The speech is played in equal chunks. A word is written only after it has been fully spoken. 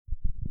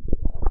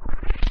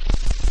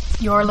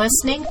You're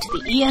listening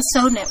to the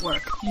ESO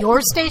Network, your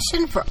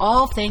station for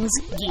all things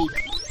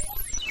geek.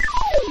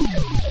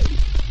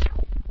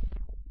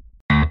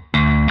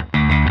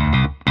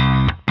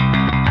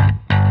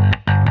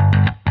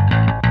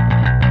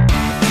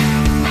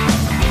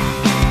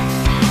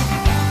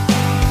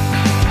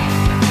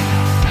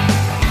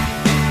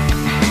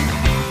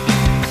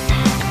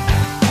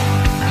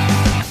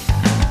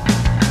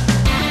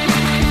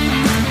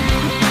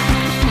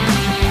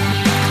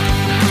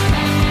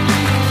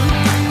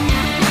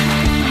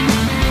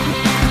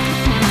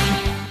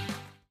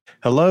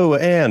 Hello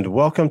and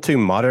welcome to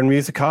Modern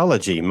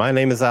Musicology. My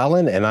name is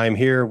Alan and I'm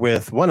here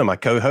with one of my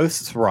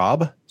co-hosts,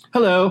 Rob.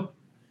 Hello.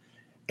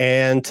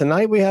 And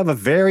tonight we have a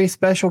very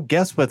special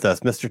guest with us,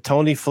 Mr.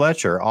 Tony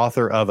Fletcher,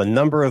 author of a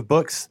number of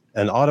books,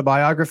 an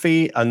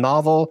autobiography, a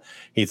novel.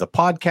 He's a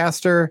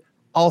podcaster,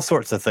 all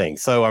sorts of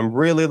things. So I'm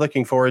really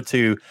looking forward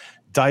to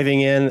diving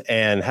in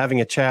and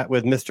having a chat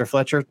with Mr.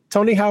 Fletcher.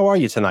 Tony, how are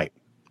you tonight?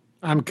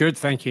 I'm good,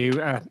 thank you,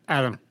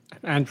 Adam.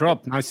 And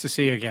Rob, nice to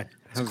see you again.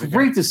 It's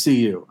great to see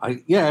you.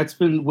 It's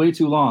been way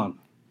too long.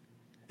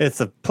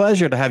 It's a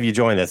pleasure to have you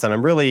join us, and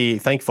I'm really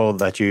thankful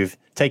that you've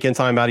taken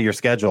time out of your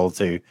schedule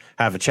to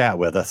have a chat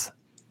with us.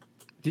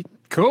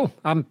 Cool.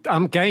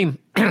 I'm game.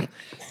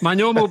 my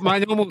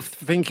normal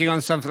thinking on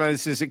something like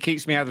this is it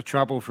keeps me out of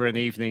trouble for an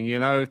evening. You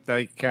know,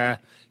 like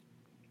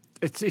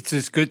it's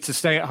as good to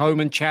stay at home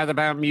and chat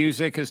about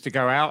music as to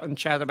go out and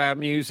chat about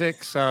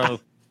music. So,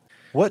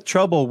 what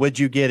trouble would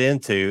you get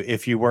into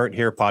if you weren't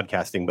here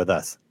podcasting with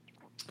us?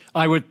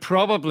 I would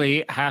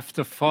probably have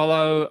to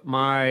follow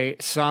my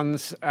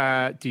son's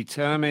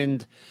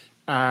determined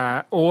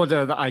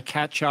order that I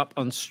catch up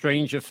on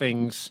Stranger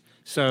Things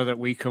so that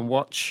we can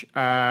watch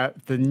the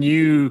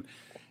new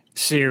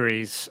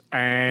series.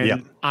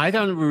 And I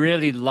don't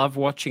really love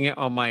watching it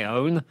on my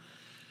own.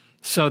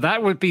 So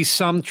that would be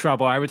some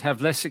trouble. I would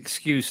have less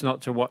excuse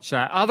not to watch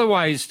that.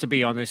 Otherwise, to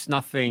be honest,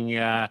 nothing.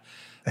 I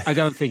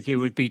don't think it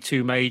would be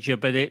too major,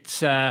 but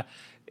it's...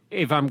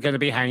 if I'm going to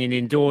be hanging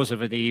indoors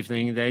of an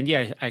evening,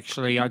 then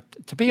actually,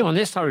 to be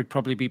honest, I would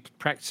probably be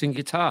practicing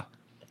guitar.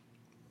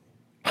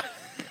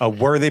 A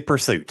worthy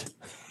pursuit.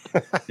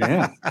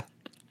 Yeah.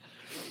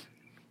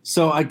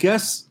 So I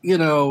guess,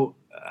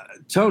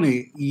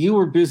 Tony, you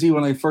were busy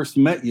when I first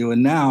met you.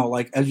 And now,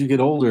 like, as you get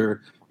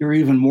older, you're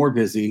even more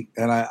busy.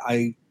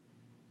 And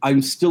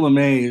I'm still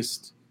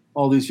amazed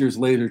all these years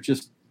later,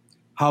 just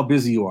how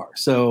busy you are.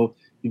 So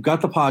you've got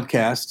the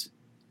podcast.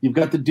 You've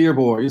got the Dear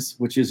Boys,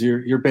 which is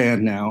your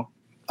band now.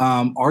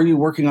 Are you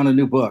working on a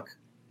new book?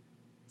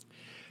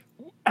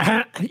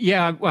 Well,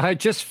 I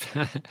just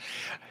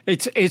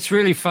it's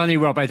really funny,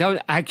 Rob. I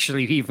don't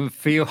actually even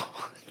feel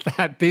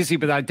that busy,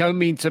 but I don't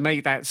mean to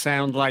make that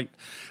sound like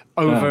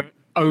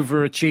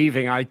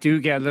overachieving. I do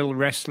get a little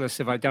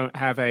restless if I don't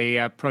have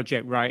a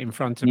project right in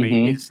front of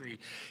me.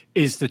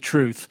 Is the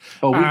truth.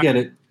 Oh, we get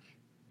it.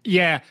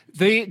 Yeah,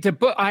 the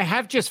book, I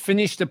have just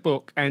finished a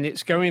book and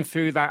it's going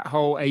through that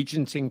whole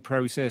agenting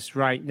process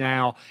right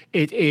now.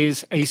 It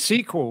is a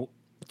sequel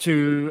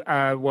to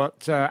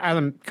what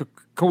Alan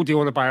called the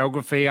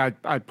autobiography.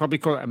 I'd probably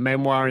call it a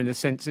memoir in the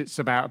sense it's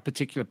about a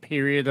particular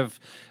period of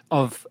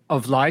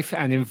life,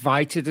 and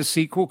invited a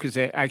sequel because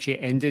it actually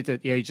ended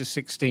at the age of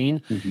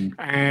 16.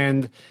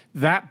 And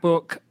that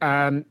book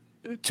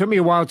took me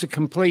a while to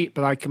complete,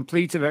 but I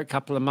completed it a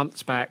couple of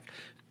months back.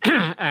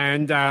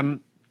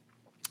 And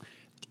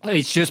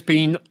it's just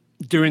been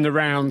doing the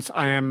rounds.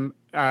 I am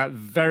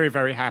very,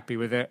 very happy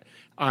with it.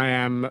 I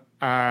am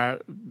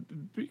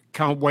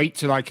can't wait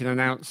till I can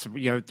announce,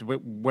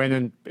 when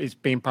and it's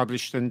being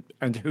published and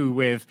who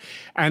with.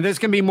 And there's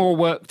going to be more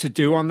work to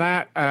do on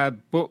that.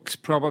 Books,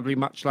 probably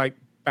much like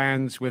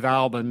bands with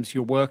albums,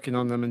 you're working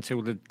on them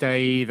until the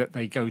day that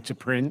they go to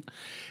print.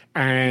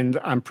 And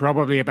I'm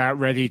probably about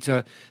ready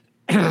to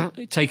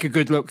take a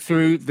good look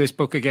through this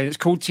book again. It's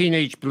called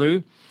Teenage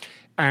Blue,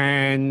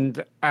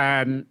 and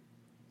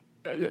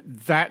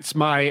that's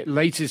my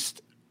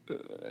latest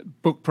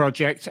book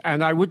project,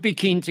 and I would be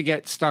keen to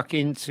get stuck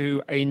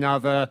into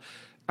another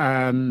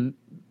non-fiction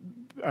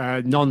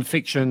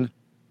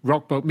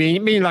rock book,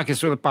 meaning like a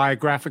sort of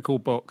biographical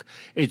book.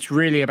 It's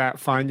really about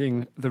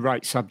finding the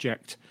right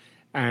subject,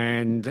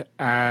 and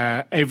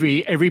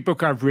every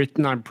book I've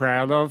written I'm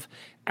proud of,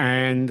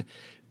 and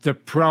the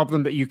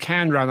problem that you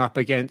can run up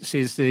against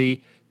is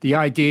the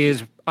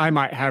ideas I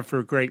might have for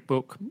a great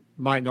book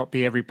might not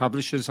be every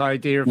publisher's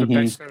idea of a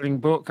best-selling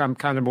book. I'm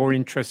kind of more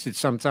interested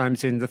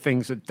sometimes in the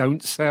things that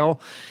don't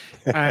sell.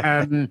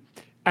 And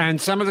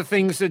some of the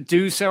things that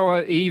do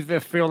sell either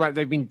feel like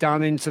they've been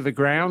done into the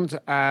ground,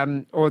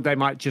 or they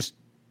might just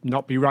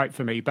not be right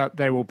for me. But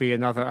there will be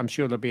I'm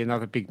sure there'll be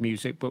another big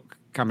music book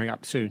coming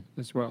up soon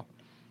as well.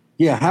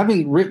 Yeah,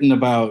 having written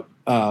about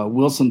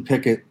Wilson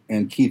Pickett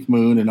and Keith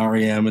Moon and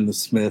R.E.M. and the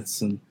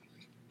Smiths and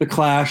the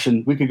Clash,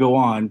 and we could go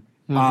on.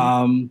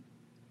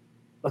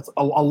 That's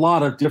a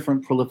lot of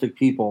different prolific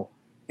people,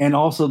 and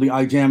also the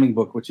iJamming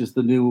book, which is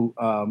the new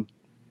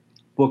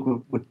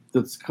book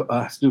that's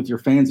has to do with your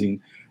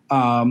fanzine.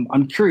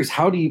 I'm curious,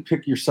 how do you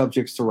pick your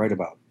subjects to write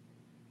about?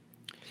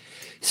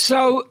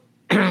 So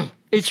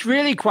It's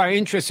really quite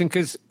interesting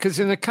because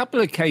in a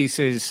couple of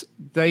cases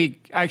they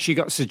actually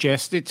got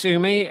suggested to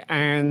me,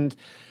 and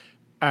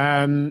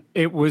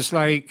it was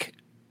like,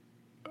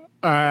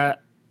 I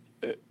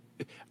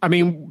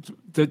mean,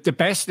 the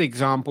best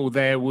example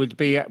there would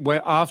be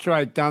where after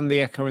I'd done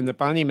the Echo and the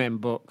Bunnymen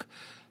book,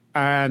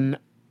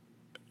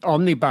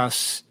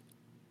 Omnibus.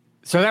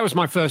 So that was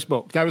my first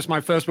book. That was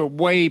my first book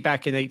way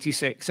back in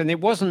 '86, and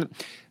it wasn't.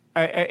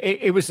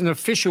 It was an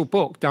official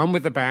book done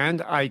with the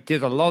band. I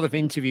did a lot of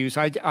interviews.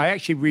 I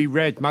actually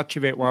reread much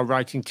of it while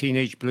writing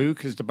Teenage Blue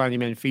because the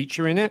Bunnymen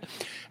feature in it,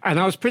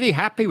 and I was pretty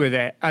happy with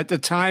it. At the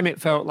time,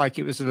 it felt like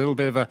it was a little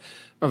bit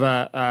of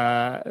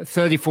a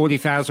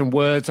 40,000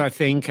 words, I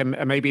think, and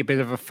maybe a bit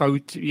of a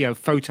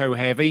photo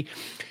heavy.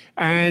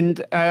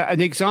 And an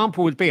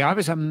example would be I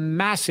was a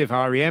massive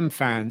REM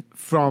fan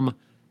from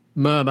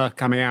Murmur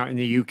coming out in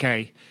the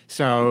UK.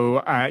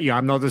 So,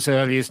 I'm not as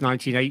early as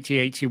 1980,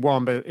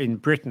 81, but in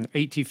Britain,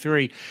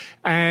 83.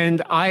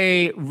 And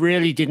I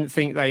really didn't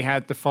think they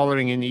had the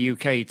following in the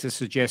UK to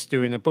suggest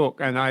doing a book.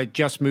 And I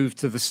just moved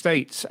to the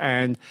States.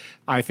 And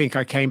I think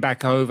I came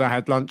back over,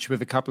 had lunch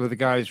with a couple of the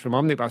guys from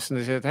Omnibus, and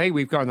they said, hey,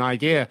 we've got an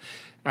idea.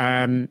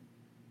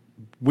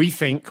 We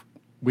think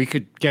we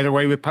could get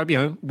away with,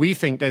 we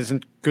think there's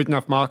a good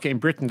enough market in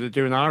Britain to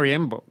do an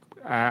REM book.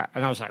 And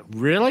I was like,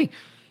 really?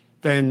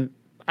 Then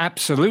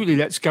absolutely,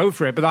 let's go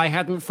for it. But I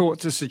hadn't thought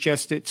to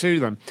suggest it to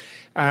them.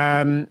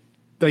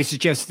 They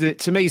suggested it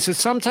to me. So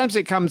sometimes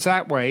it comes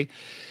that way.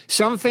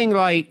 Something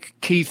like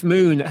Keith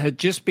Moon had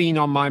just been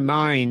on my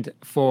mind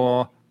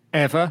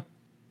forever,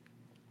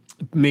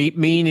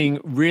 meaning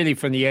really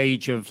from the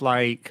age of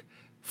like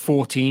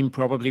 14,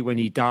 probably when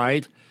he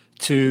died,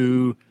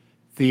 to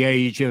the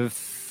age of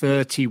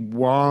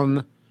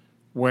 31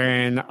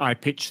 when I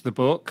pitched the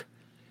book.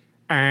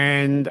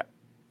 And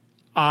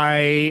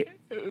I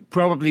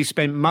probably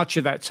spent much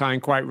of that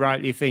time quite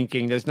rightly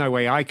thinking there's no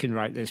way I can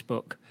write this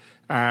book.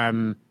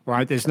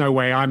 Right? There's no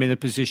way I'm in a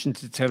position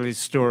to tell his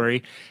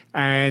story.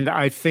 And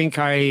I think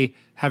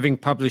having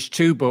published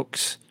 2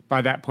 books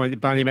by that point, the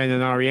Bunnymen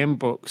and REM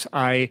books,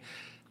 I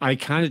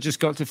kind of just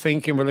got to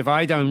thinking, well, if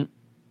I don't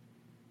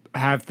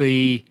have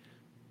the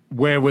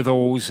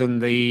wherewithals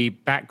and the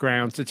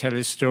background to tell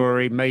his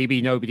story,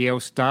 maybe nobody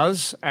else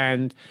does.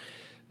 And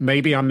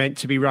maybe I'm meant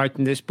to be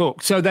writing this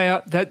book. So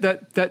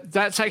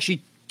that's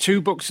actually 2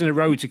 books in a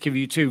row to give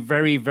you 2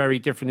 very, very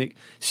different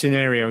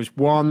scenarios.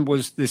 One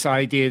was this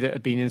idea that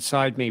had been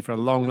inside me for a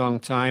long,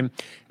 long time,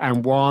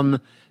 and one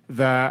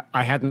that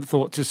I hadn't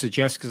thought to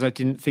suggest because I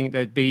didn't think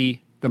there'd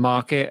be the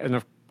market.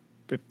 And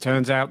it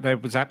turns out there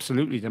was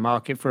absolutely the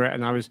market for it,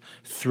 and I was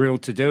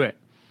thrilled to do it.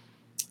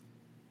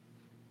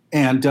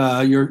 And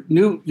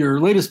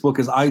your latest book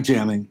is Eye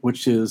Jamming,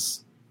 which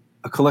is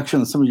a collection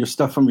of some of your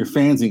stuff from your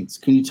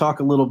fanzines. Can you talk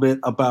a little bit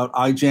about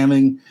Eye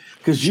Jamming?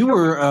 Because you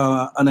were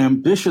an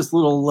ambitious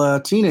little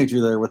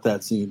teenager there with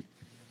that scene.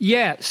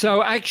 Yeah,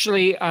 so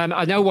actually,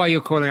 I know why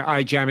you're calling it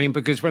Eye Jamming,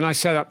 because when I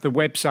set up the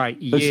website,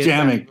 it's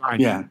jamming.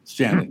 It's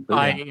jamming.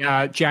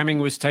 Jamming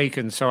was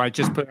taken, so I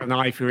just put an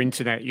eye for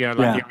internet, the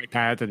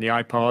iPad and the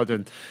iPod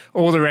and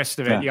all the rest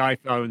of it, the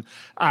iPhone.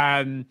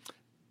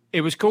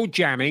 It was called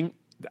Jamming,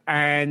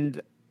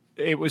 and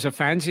it was a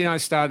fanzine I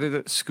started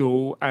at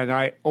school, and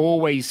I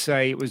always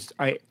say it was.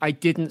 I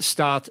didn't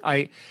start.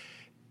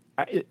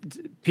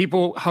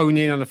 People hone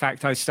in on the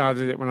fact I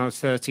started it when I was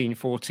 13,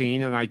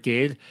 14, and I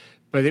did.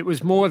 But it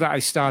was more that I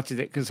started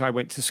it because I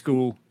went to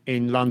school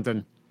in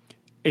London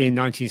in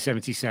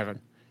 1977.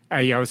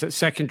 I was at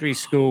secondary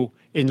school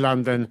in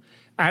London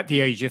at the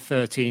age of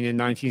 13 in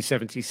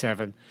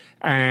 1977,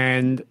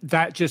 and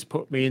that just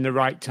put me in the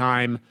right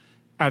time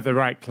at the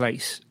right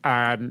place.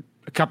 A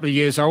couple of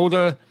years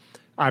older,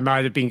 I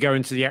might have been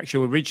going to the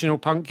actual original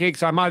punk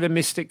gigs. I might have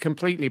missed it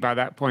completely by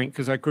that point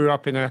because I grew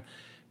up in a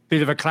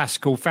bit of a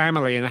classical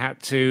family, and I had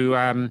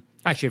to,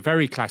 actually a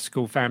very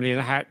classical family,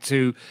 and I had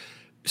to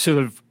sort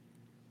of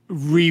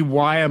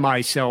rewire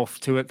myself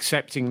to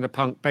accepting the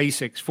punk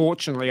basics.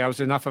 Fortunately, I was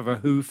enough of a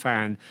Who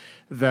fan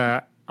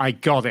that I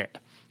got it.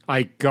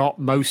 I got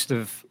most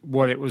of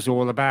what it was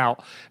all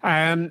about.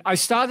 I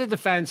started the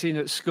fanzine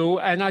at school,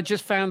 and I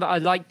just found that I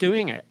liked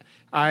doing it.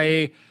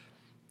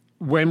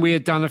 When we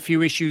had done a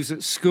few issues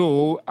at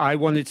school, I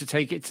wanted to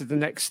take it to the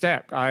next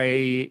step.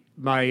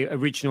 My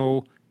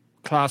original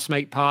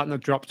classmate partner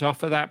dropped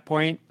off at that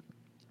point.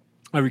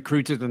 I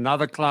recruited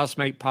another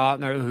classmate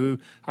partner who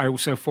I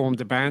also formed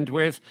a band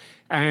with,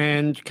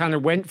 and kind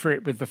of went for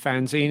it with the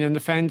fanzine, and the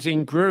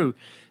fanzine grew.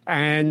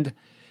 And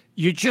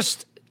you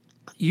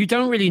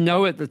don't really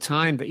know at the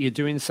time that you're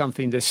doing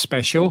something this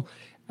special.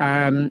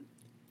 When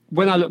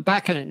I look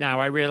back at it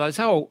now, I realize,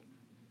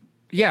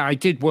 yeah, I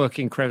did work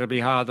incredibly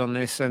hard on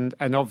this, and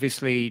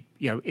obviously,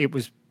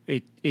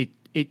 it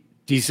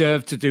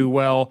deserved to do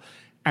well,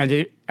 and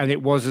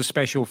it was a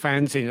special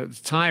fanzine at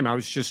the time. I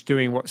was just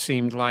doing what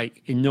seemed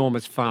like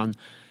enormous fun,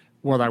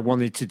 what I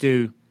wanted to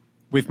do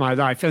with my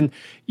life. And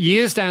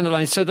years down the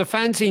line, so the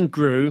fanzine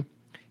grew,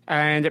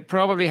 and it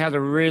probably had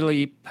a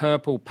really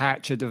purple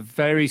patch at the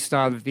very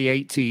start of the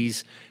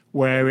 80s,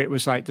 where it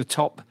was like the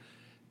top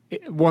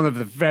one of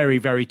the very,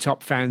 very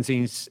top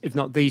fanzines, if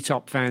not the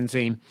top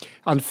fanzine.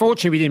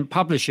 Unfortunately, we didn't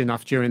publish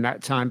enough during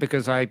that time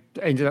because I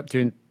ended up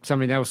doing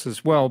something else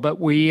as well. But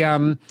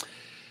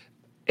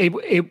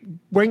it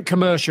went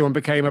commercial and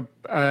became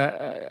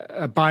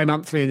a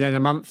bi-monthly and then a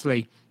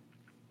monthly.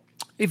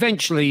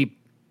 Eventually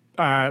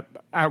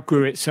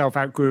outgrew itself,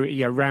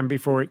 ran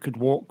before it could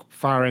walk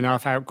far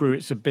enough, outgrew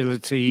its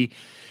ability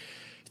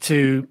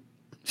to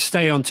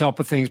stay on top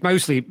of things,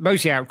 mostly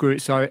outgrew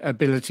its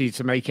ability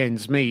to make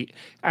ends meet.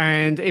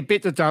 And it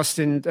bit the dust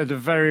at the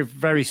very,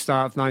 very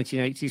start of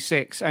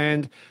 1986.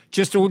 And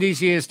just all these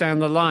years down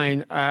the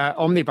line,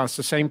 Omnibus,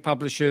 the same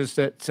publishers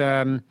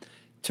that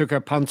took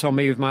a punt on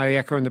me with my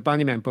Echo and the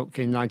Bunnymen book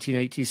in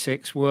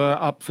 1986, were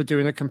up for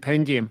doing a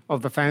compendium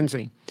of the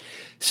fanzine.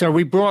 So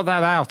we brought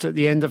that out at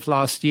the end of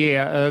last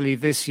year, early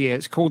this year.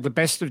 It's called The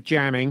Best of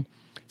Jamming,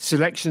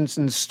 Selections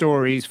and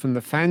Stories from the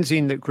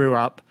Fanzine That Grew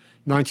Up,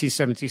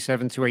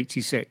 1977 to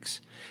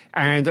 86.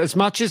 And as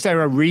much as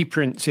there are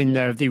reprints in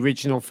there of the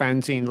original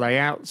fanzine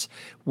layouts,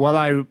 what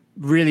I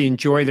really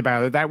enjoyed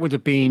about it, that would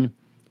have been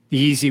the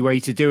easy way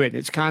to do it.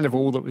 It's kind of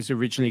all that was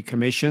originally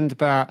commissioned,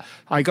 but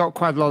I got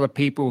quite a lot of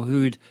people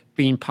who'd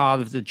been part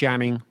of the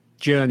jamming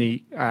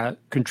journey,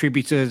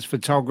 contributors,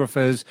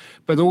 photographers,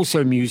 but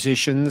also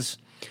musicians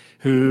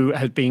who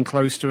had been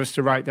close to us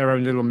to write their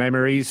own little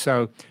memories.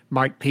 So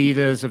Mike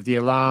Peters of The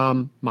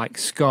Alarm, Mike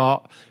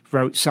Scott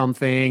wrote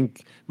something,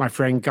 my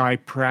friend Guy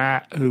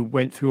Pratt, who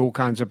went through all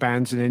kinds of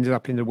bands and ended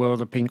up in the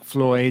world of Pink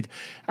Floyd,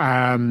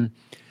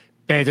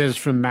 Bedders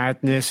from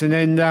Madness, and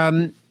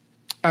then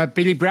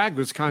Billy Bragg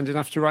was kind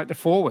enough to write the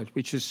foreword,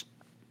 which is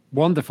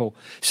wonderful.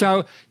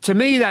 So to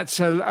me, that's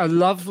a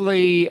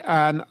lovely.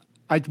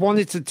 I'd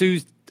wanted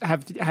to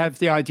have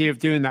the idea of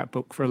doing that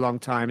book for a long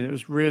time, and it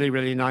was really,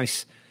 really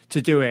nice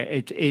to do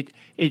it.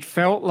 It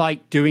felt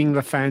like doing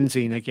the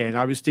fanzine again.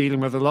 I was dealing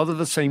with a lot of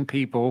the same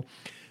people.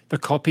 The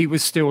copy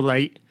was still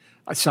late.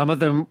 Some of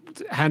them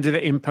handed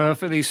it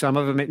imperfectly. Some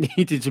of them it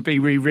needed to be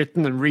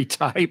rewritten and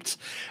retyped,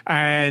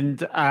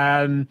 and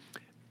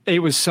it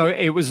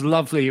was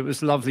lovely. It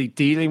was lovely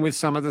dealing with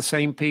some of the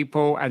same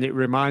people, and it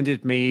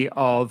reminded me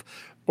of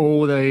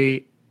all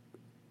the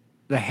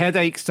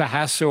headaches, the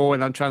hassle,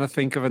 and I'm trying to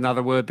think of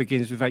another word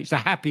begins with H, the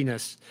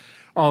happiness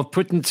of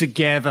putting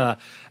together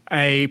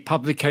a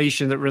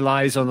publication that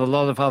relies on a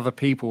lot of other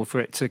people for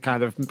it to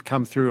kind of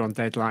come through on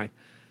deadline.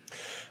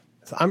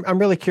 So I'm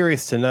really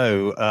curious to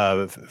know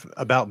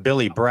about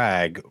Billy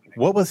Bragg.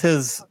 What was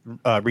his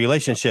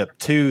relationship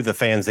to the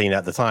fanzine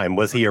at the time?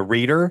 Was he a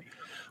reader?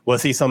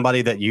 Was he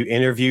somebody that you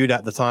interviewed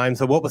at the time?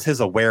 So what was his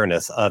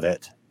awareness of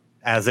it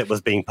as it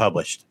was being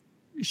published?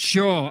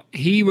 Sure.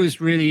 He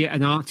was really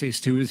an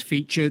artist who was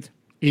featured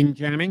in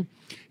jamming.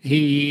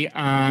 He,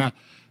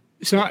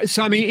 so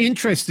I mean,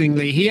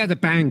 interestingly, he had a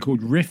band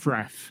called Riff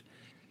Raff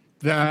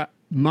that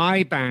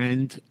my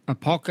band,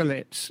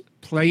 Apocalypse,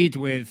 played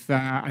with,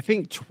 I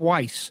think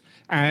twice,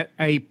 at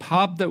a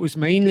pub that was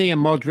mainly a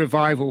mod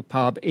revival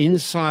pub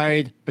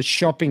inside a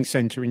shopping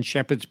center in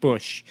Shepherd's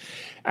Bush.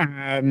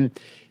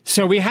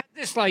 So we had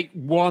this like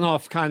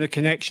one-off kind of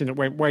connection that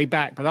went way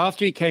back. But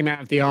after he came out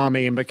of the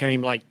army and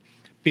became like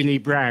Billy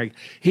Bragg,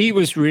 he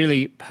was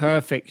really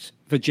perfect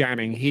for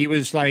jamming. He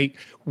was like,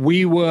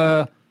 we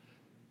were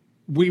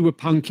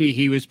punky,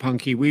 he was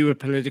punky. We were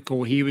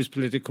political, he was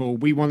political.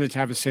 We wanted to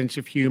have a sense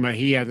of humor.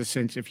 He had a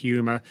sense of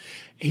humor.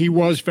 He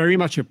was very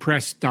much a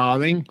press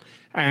darling.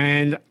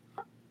 And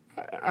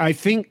I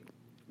think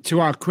to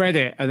our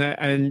credit,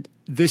 and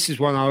this is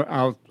one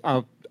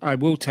I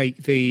will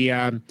take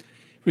the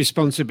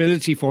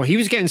responsibility for. He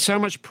was getting so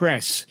much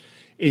press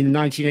in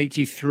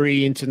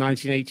 1983 into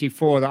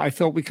 1984 that I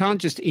thought we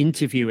can't just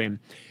interview him.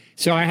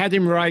 So I had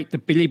him write the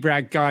Billy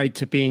Bragg Guide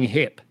to Being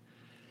Hip.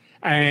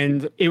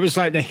 And it was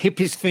like the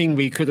hippest thing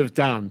we could have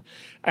done.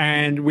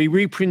 And we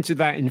reprinted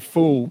that in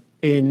full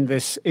in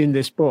this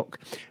book.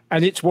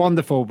 And it's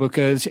wonderful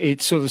because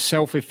it's sort of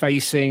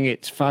self-effacing.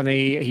 It's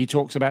funny. He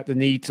talks about the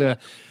need to,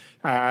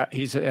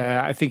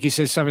 I think he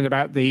says something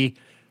about the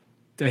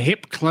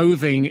hip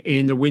clothing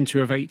in the winter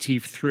of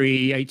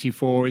 83,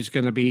 84 is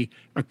going to be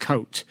a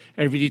coat.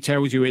 Everybody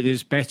tells you it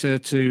is better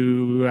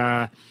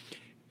to,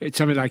 it's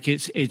something like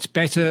it's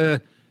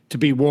better to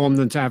be warm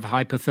than to have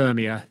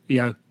hypothermia,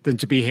 than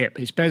to be hip.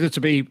 It's better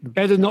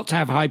not to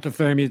have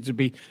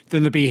hypothermia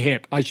than to be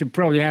hip. I should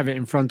probably have it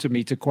in front of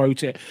me to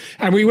quote it.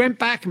 And we went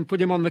back and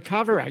put him on the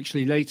cover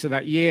actually later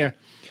that year.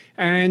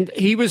 And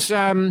he was,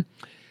 I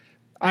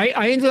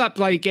ended up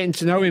like getting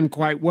to know him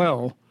quite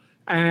well.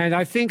 And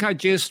I think I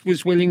just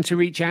was willing to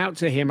reach out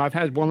to him. I've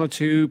had one or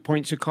two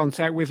points of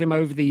contact with him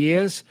over the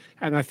years.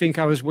 And I think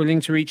I was willing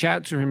to reach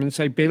out to him and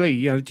say,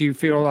 Billy, do you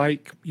feel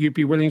like you'd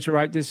be willing to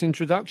write this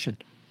introduction?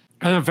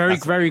 And I'm very,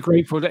 very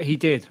grateful that he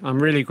did. I'm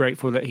really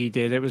grateful that he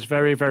did. It was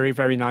very, very,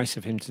 very nice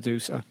of him to do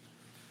so.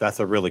 That's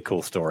a really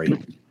cool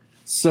story.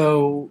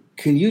 So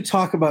can you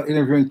talk about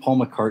interviewing Paul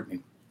McCartney?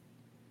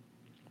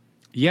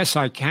 Yes,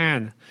 I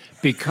can.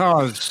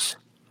 Because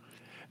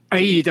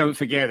A, you don't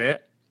forget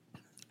it.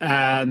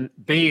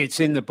 B, it's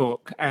in the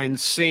book. And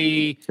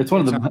C... It's one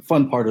of the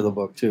fun part of the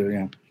book, too,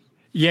 yeah.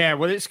 Yeah,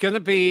 well, it's going to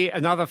be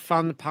another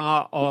fun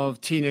part of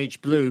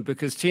Teenage Blue,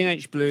 because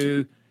Teenage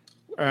Blue,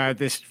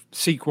 this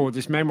sequel,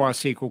 this memoir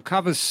sequel,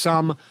 covers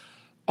some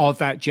of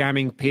that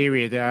jamming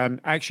period.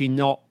 Actually,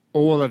 not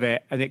all of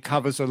it, and it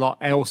covers a lot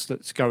else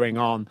that's going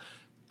on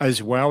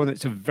as well. And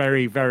it's a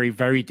very, very,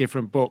 very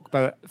different book.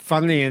 But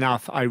funnily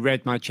enough, I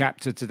read my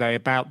chapter today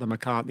about the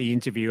McCartney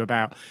interview,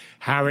 about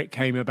how it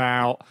came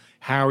about,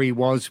 how he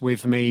was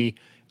with me,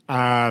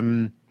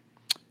 some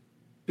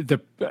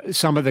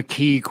of the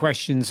key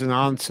questions and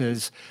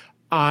answers.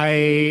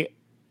 Obviously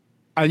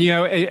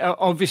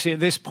at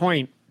this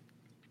point,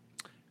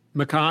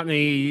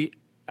 McCartney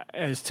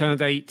has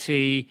turned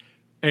 80.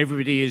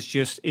 Everybody is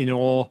just in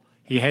awe.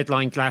 He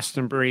headlined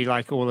Glastonbury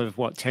like all of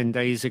 10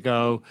 days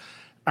ago.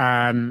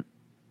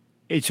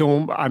 It's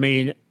all, I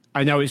mean,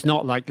 I know it's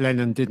not like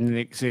Lennon didn't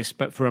exist,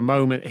 but for a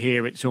moment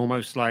here, it's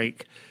almost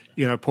like,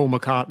 Paul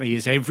McCartney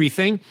is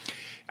everything.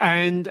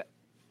 And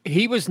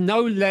he was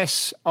no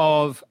less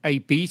of a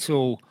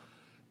Beatle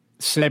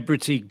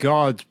celebrity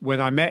god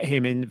when I met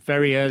him in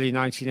very early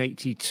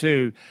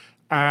 1982.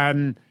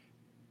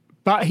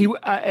 But he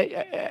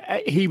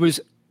was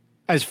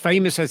as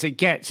famous as it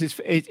gets.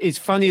 It's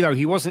funny though,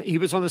 he was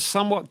on a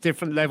somewhat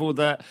different level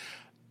that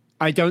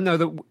I don't know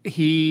that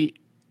he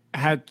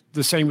had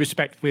the same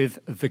respect with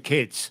the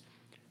kids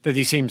that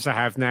he seems to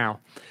have now.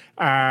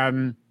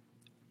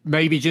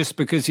 Maybe just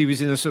because he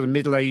was in a sort of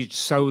middle-aged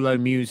solo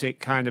music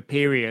kind of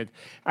period.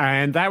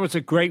 And that was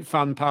a great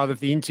fun part of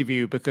the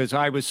interview, because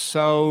I was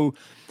so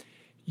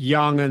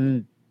young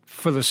and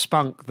full of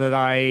spunk that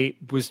I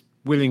was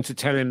willing to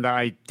tell him that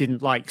I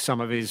didn't like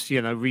some of his,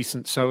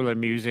 recent solo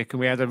music. And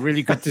we had a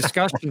really good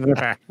discussion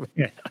about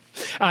it.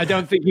 I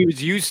don't think he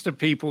was used to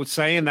people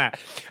saying that.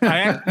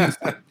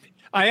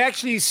 I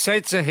actually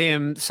said to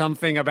him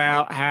something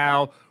about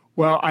how,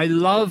 well, I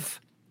love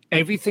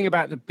everything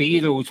about the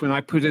Beatles. When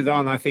I put it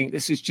on, I think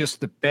this is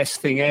just the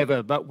best thing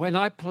ever. But when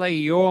I play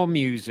your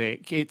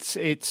music, it's,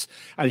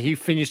 and he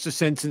finished the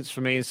sentence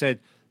for me and said,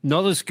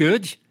 not as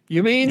good,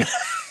 you mean?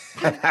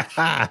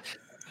 And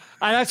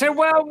I said,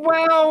 well,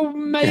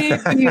 maybe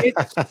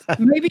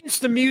it's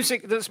the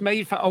music that's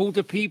made for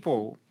older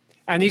people.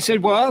 And he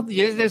said, well,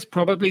 yeah, there's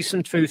probably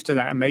some truth to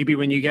that. And maybe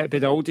when you get a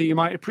bit older, you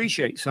might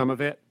appreciate some of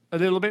it a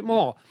little bit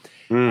more.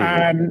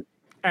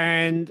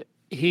 And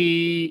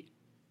he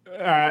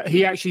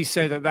actually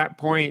said at that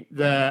point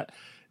that,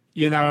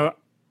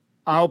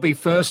 I'll be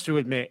first to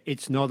admit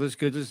it's not as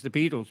good as the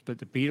Beatles, but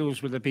the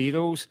Beatles were the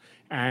Beatles.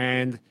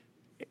 And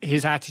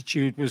his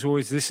attitude was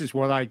always, this is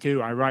what I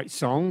do. I write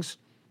songs.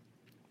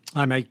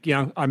 I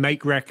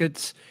make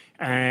records.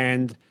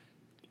 And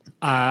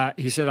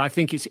he said, I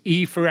think it's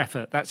E for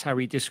effort. That's how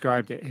he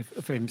described it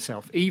for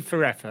himself. E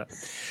for effort.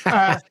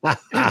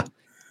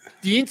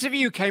 The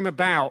interview came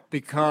about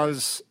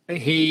because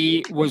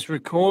he was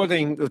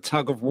recording the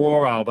Tug of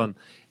War album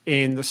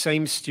in the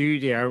same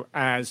studio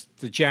as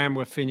the Jam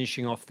were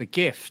finishing off The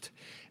Gift.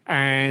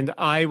 And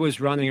I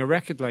was running a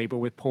record label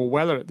with Paul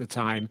Weller at the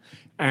time.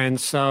 And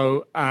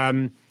so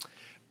I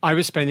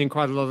was spending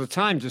quite a lot of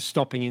time just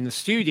stopping in the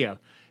studio.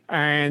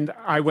 And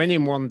I went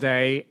in one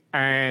day,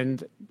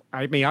 and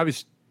I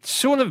was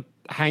sort of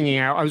hanging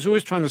out. I was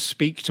always trying to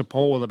speak to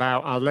Paul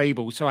about our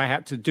label, so I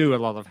had to do a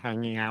lot of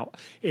hanging out.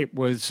 It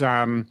was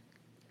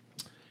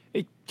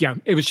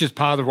it was just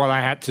part of what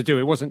I had to do.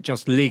 It wasn't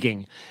just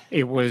ligging.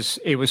 It was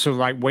sort of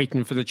like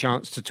waiting for the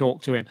chance to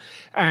talk to him.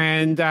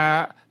 And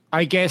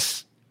I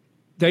guess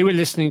they were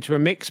listening to a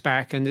mix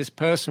back, and this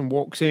person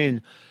walks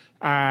in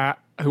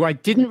who I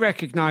didn't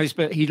recognize,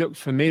 but he looked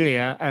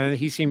familiar, and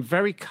he seemed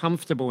very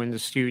comfortable in the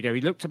studio.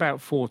 He looked about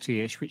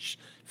 40-ish, which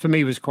for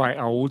me was quite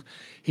old.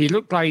 He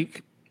looked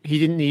like he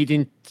didn't need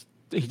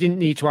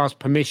to ask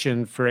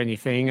permission for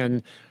anything,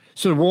 and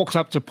sort of walked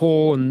up to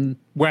Paul and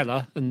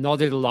Weller and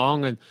nodded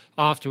along, and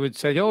afterwards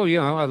said, "Oh,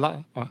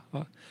 I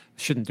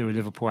shouldn't do a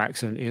Liverpool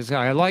accent.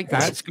 I like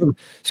that.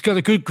 It's got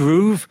a good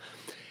groove."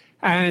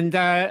 And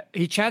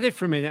he chatted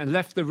for a minute and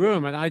left the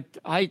room, and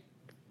I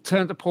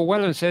turned to Paul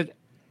Weller and said,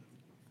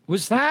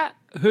 "Was that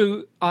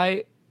who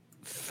I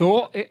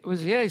thought it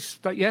was?" Yeah,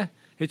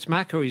 it's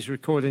Mako. He's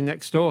recording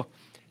next door,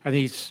 and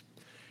he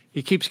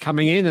keeps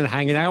coming in and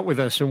hanging out with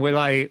us. And we're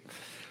like,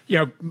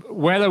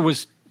 Weller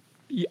was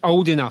just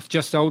old enough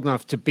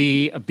to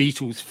be a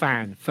Beatles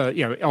fan for,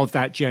 of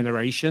that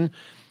generation,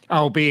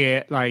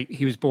 albeit like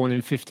he was born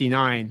in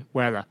 59,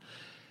 Weller.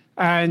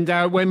 And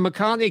when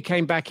McCartney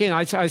came back in,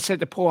 I said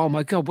to Paul, "Oh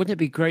my God, wouldn't it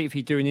be great if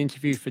he'd do an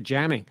interview for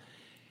Jamming?"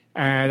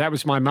 That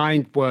was my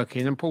mind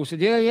working. And Paul said,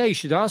 yeah, you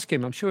should ask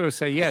him. I'm sure he'll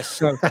say yes.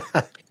 So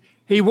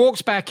he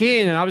walks back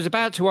in, and I was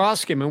about to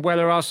ask him, and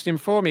Weller asked him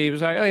for me. He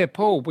was like, "Oh yeah,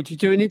 Paul, would you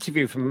do an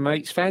interview for my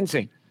mate's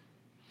fanzine?"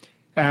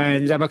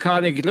 And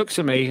McCartney looks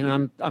at me,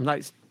 and I'm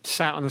like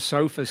sat on a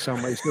sofa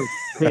somewhere.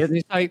 And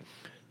he's like,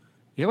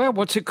 "Yeah, well,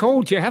 what's it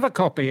called? Do you have a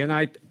copy?" And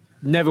I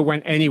never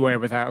went anywhere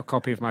without a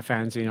copy of my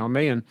fanzine on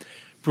me, and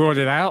brought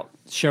it out,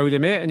 showed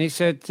him it, and he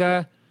said,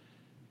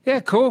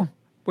 "Yeah, cool.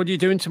 What are you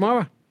doing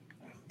tomorrow?"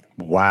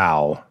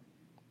 Wow.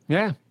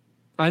 Yeah,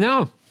 I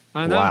know.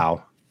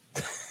 Wow.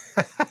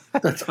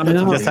 Just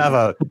have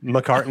a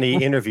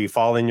McCartney interview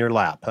fall in your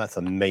lap. That's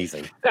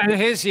amazing. And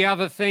here's the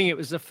other thing. It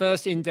was the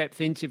first in-depth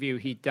interview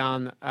he'd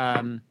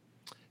done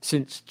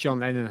since John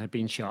Lennon had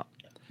been shot.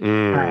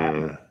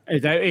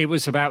 It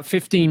was about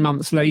 15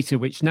 months later,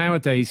 which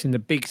nowadays, in the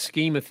big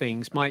scheme of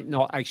things, might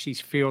not actually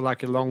feel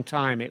like a long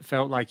time. It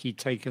felt like he'd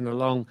taken a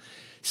long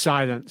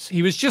silence.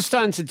 He was just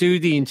starting to do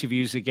the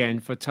interviews again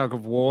for Tug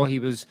of War. He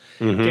was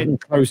getting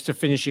close to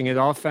finishing it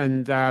off,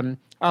 and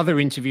other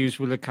interviews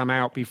will have come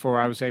out before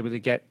I was able to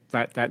get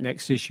that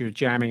next issue of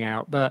Jamming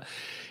out. But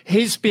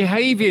his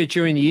behavior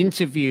during the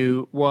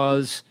interview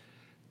was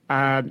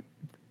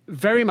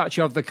very much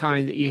of the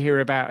kind that you hear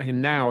about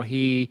him now.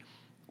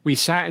 We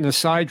sat in a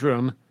side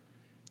room.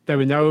 There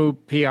were no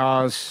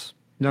PRs,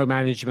 no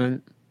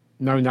management,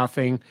 no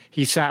nothing.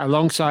 He sat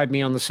alongside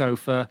me on the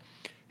sofa.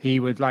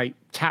 He would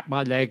tap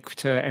my leg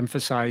to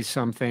emphasize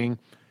something.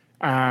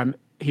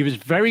 He was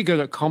very good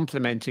at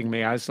complimenting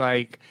me. I was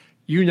like,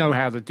 you know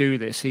how to do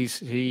this. He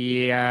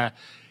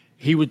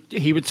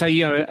would say,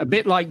 a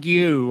bit like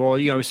you,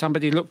 or,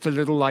 somebody looked a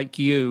little like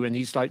you. And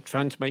he's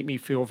trying to make me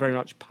feel very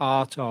much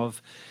part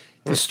of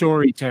the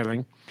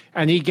storytelling.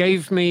 And he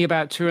gave me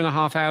about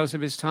 2.5 hours of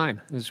his time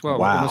as well.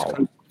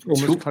 Wow.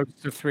 Almost close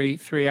to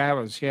three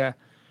hours. Yeah.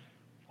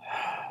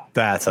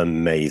 That's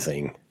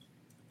amazing.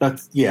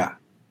 Yeah.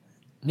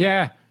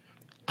 Yeah.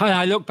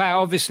 I look back,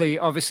 obviously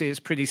it's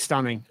pretty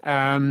stunning.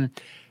 The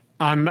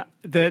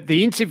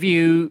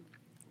interview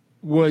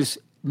was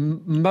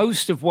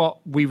most of what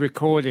we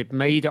recorded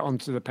made it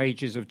onto the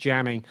pages of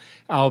Jamming,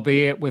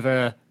 albeit with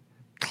a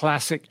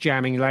classic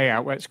Jamming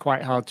layout where it's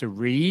quite hard to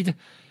read.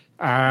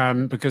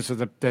 Because of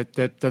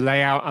the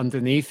layout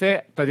underneath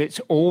it, but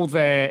it's all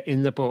there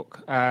in the book,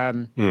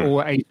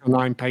 all 8 or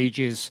 9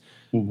 pages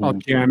of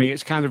Jamming.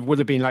 It's kind of would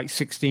have been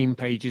 16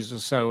 pages or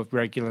so of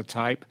regular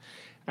type.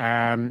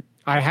 I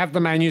have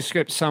the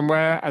manuscript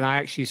somewhere, and I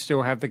actually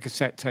still have the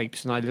cassette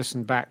tapes, and I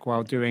listened back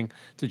while doing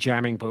the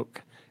Jamming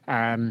book.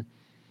 It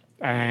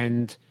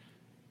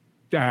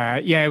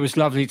was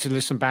lovely to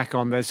listen back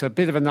on. There's a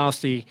bit of a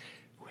nasty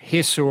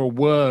hiss or a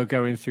whir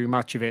going through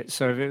much of it.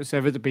 So if it was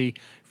ever to be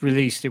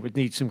released, it would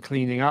need some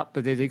cleaning up,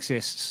 but it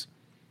exists.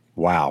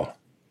 Wow.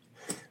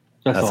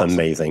 That's awesome.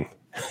 Amazing.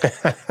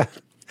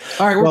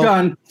 All right, we're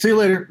done. See you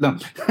later. No.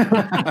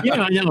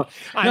 Yeah, I know.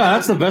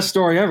 That's the best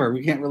story ever.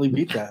 We can't really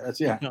beat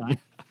that.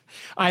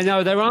 I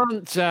know there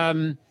aren't.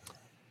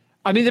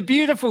 The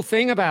beautiful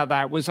thing about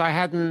that was I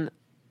hadn't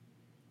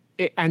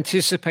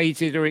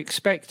anticipated or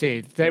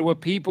expected. There were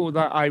people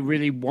that I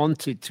really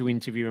wanted to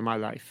interview in my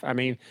life.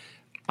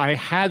 I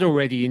had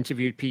already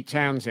interviewed Pete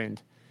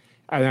Townsend,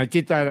 and I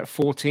did that at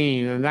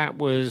 14, and that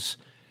was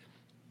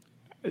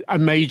a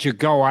major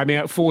goal.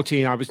 At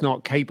 14, I was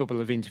not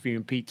capable of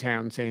interviewing Pete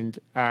Townsend.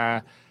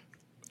 But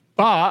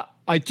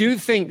I do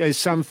think there's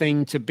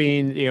something to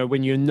being,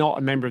 when you're not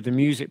a member of the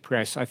music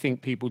press, I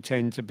think people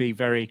tend to be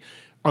very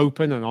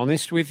open and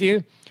honest with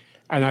you.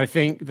 And I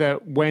think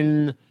that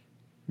when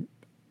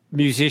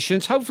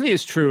musicians, hopefully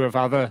it's true of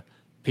other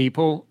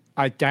people,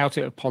 I doubt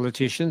it of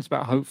politicians,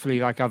 but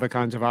hopefully other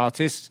kinds of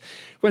artists,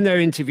 when they're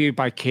interviewed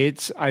by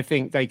kids, I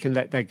think they can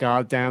let their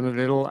guard down a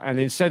little. And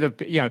instead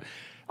of,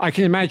 I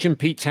can imagine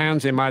Pete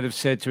Townsend might have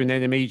said to an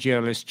NME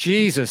journalist,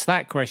 Jesus,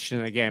 that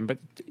question again. But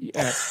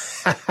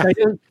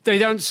they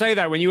don't say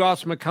that. When you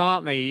ask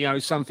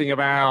McCartney, something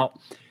about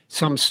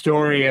some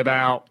story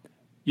about,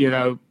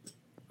 it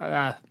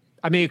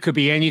could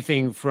be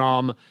anything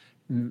from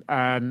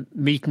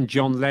meeting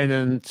John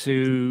Lennon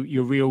to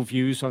your real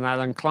views on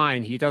Alan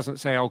Klein. He doesn't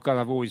say, oh God,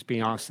 I've always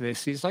been asked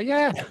this. He's like,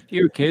 yeah,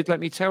 you're a kid,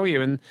 let me tell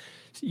you. And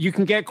you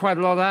can get quite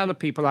a lot out of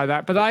people like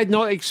that. But I'd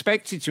not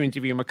expected to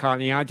interview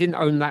McCartney. I didn't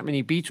own that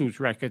many Beatles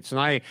records. And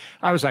I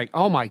was like,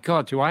 oh my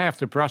God, do I have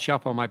to brush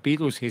up on my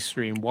Beatles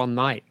history in one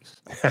night?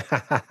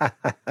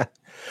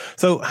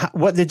 So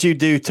what did you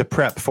do to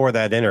prep for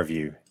that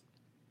interview?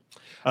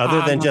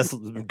 Other than just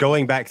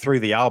going back through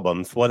the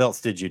albums, what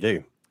else did you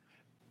do?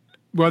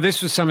 Well,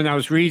 this was something I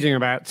was reading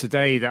about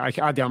today that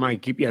I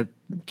might keep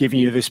giving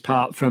you this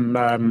part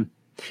from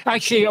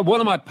actually one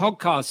of my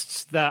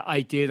podcasts that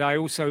I did. I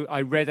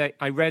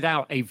read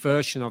out a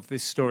version of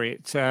this story.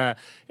 It's a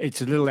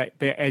little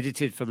bit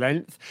edited for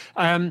length.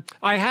 I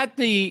had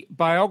the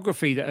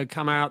biography that had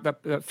come out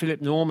that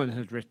Philip Norman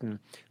had written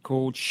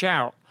called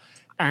Shout,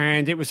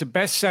 and it was a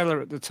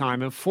bestseller at the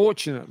time.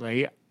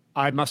 Unfortunately,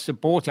 I must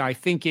have bought it. I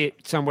think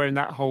it somewhere in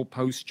that whole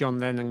post John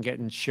Lennon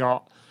getting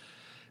shot.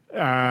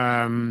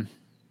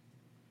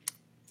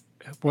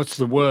 What's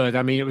the word?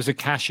 It was a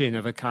cash-in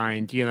of a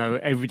kind.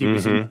 Everybody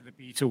was into the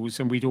Beatles,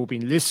 and we'd all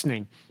been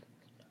listening.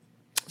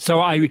 So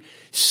I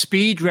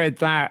speed read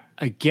that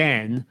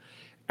again,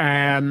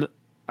 and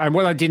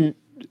what I didn't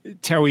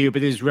tell you,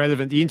 but is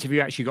relevant, the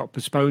interview actually got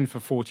postponed for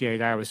 48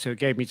 hours, so it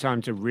gave me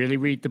time to really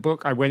read the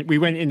book. We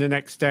went in the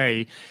next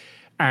day,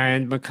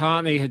 and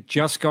McCartney had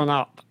just gone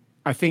up.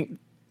 I think,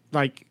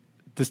 the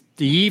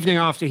evening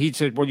after he'd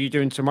said, "What are you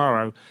doing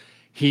tomorrow?"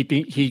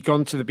 He'd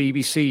gone to the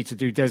BBC to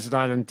do Desert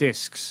Island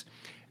Discs.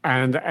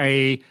 and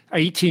a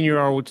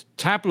 18-year-old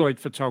tabloid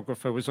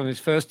photographer was on his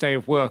first day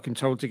of work and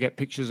told to get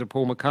pictures of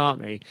Paul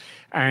McCartney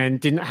and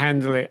didn't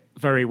handle it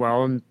very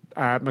well. And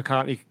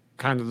McCartney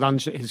kind of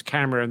lunged at his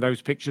camera, and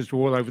those pictures were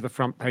all over the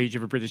front page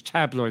of a British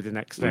tabloid the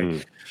next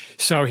day.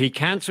 So he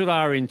cancelled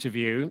our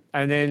interview,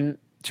 and then,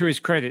 to his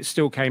credit,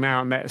 still came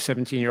out and met a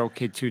 17-year-old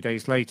kid 2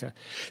 days later.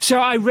 So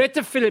I read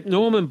the Philip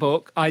Norman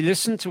book. I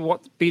listened to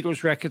what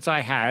Beatles records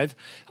I had.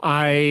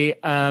 I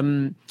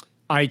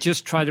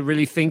just tried to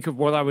really think of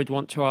what I would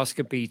want to ask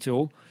a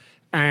Beatle.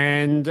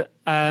 And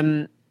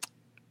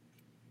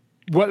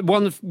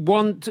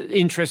one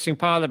interesting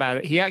part about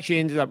it, he actually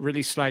ended up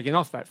really slagging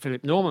off that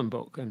Philip Norman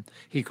book. And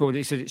he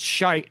said it's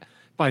shite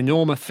by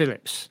Norma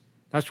Phillips.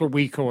 That's what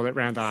we call it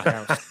around our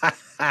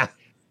house.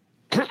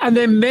 And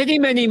then many,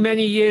 many,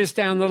 many years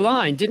down the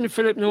line, didn't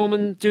Philip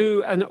Norman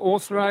do an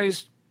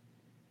authorized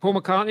Paul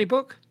McCartney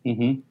book?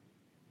 Mm-hmm.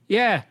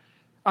 Yeah.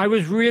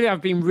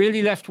 I've been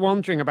really left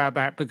wondering about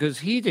that, because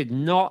he did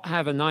not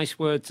have a nice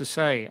word to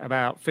say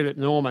about Philip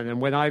Norman. And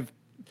when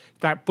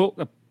that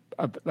book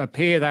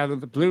appeared out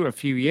of the blue a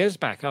few years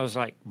back, I was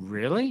like,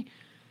 really?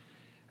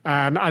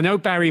 I know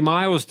Barry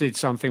Miles did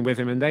something with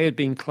him, and they had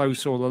been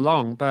close all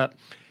along, but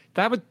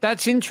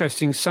that's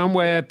interesting.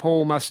 Somewhere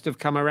Paul must have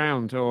come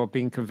around or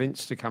been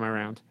convinced to come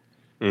around.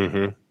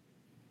 Mm-hmm.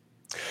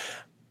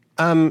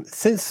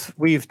 Since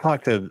we've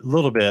talked a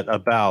little bit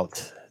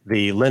about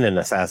the Lennon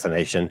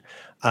assassination,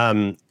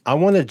 I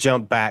want to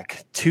jump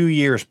back 2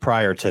 years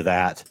prior to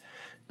that,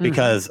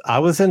 because I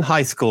was in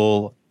high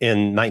school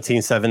in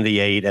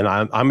 1978, and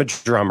I'm a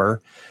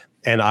drummer,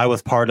 and I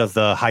was part of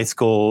the high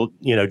school,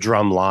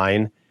 drum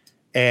line.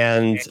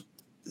 And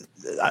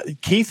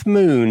Keith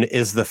Moon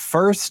is the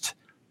first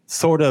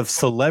sort of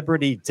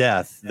celebrity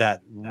death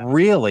that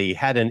really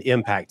had an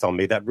impact on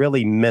me, that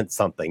really meant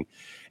something.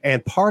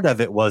 And part of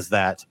it was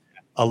that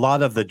a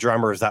lot of the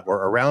drummers that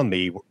were around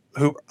me,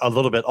 who a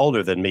little bit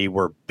older than me,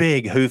 were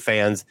big Who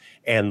fans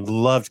and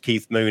loved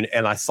Keith Moon.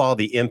 And I saw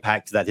the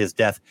impact that his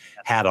death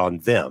had on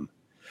them.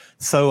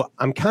 So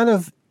I'm kind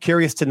of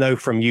curious to know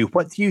from you,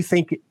 what do you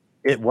think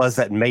it was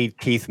that made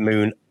Keith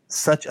Moon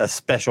such a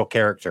special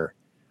character?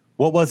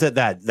 What was it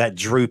that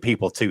drew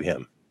people to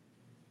him?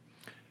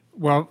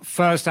 Well,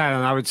 first,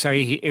 Alan, I would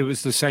say it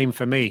was the same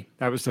for me.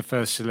 That was the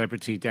first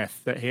celebrity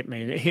death that hit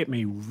me, and it hit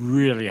me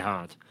really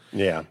hard.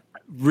 Yeah.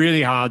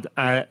 Really hard,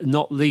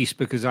 not least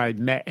because I'd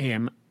met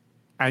him,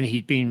 and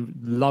he'd been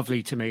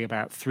lovely to me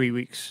about 3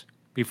 weeks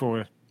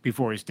before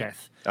his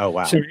death. Oh,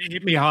 wow. So it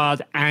hit me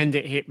hard, and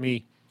it hit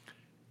me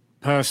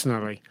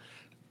personally.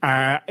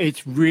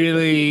 It's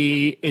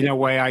really, in a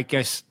way, I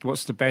guess,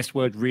 what's the best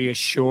word,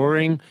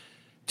 reassuring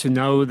to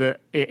know that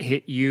it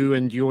hit you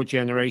and your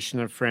generation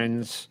of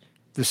friends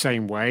the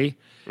same way.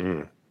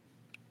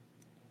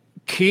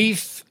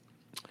 Keith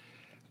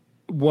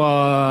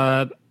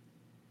was,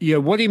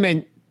 what he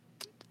meant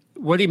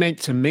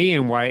to me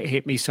and why it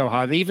hit me so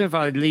hard, even if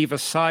I leave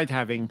aside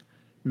having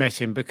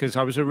met him, because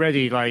I was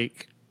already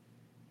like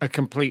a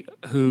complete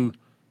Who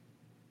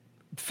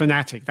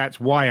fanatic. That's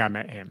why I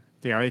met him.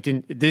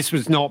 This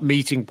was not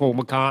meeting Paul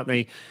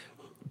McCartney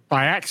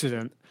by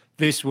accident.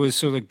 This was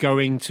sort of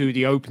going to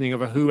the opening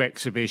of a Who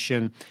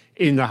exhibition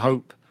in the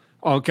hope,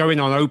 or going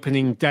on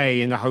opening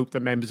day in the hope that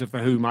members of the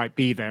Who might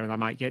be there and I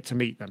might get to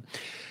meet them.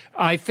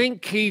 I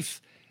think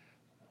Keith,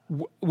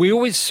 we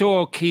always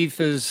saw Keith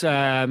as,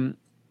 in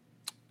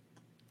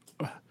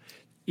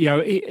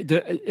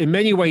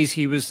many ways,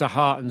 he was the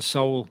heart and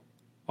soul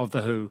of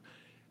the Who.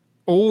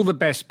 All the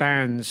best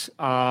bands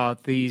are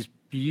these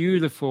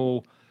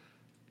beautiful,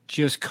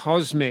 just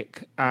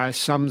cosmic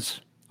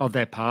sums of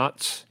their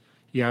parts.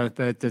 They're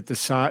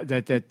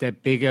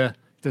bigger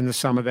than the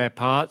sum of their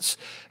parts,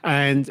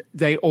 and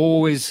the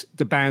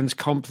bands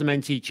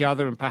complement each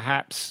other and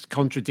perhaps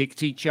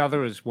contradict each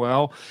other as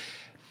well.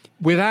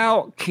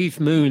 Without Keith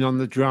Moon on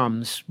the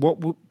drums, what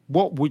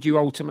would you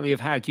ultimately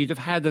have had? You'd have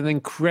had an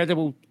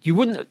incredible.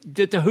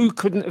 The Who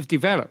couldn't have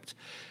developed,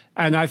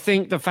 and I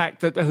think the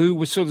fact that the Who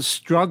was sort of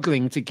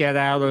struggling to get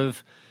out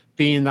of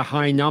being the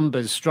high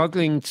numbers,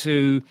 struggling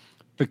to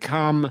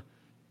become,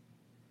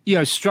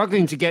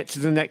 struggling to get to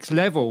the next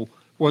level,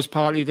 was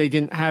partly they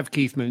didn't have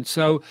Keith Moon.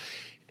 So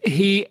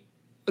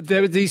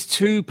there were these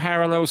two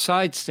parallel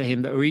sides to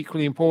him that were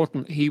equally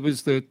important. He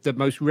was the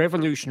most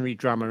revolutionary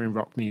drummer in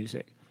rock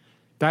music.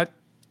 That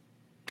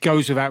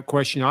goes without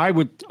question.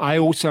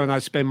 I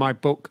spend my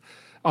book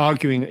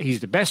arguing that he's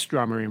the best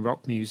drummer in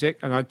rock music,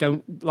 and I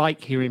don't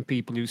like hearing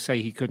people who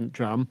say he couldn't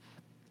drum,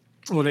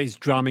 or that his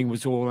drumming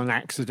was all an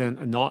accident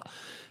and not,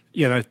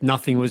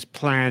 nothing was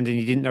planned and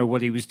he didn't know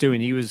what he was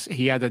doing.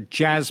 He had a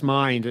jazz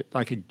mind,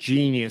 like a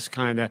genius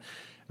kind of.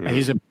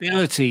 His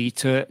ability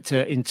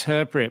to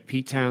interpret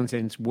Pete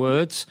Townshend's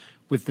words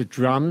with the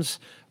drums,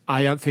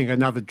 I don't think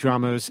another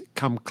drummer has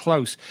come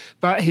close.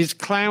 But his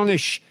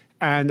clownish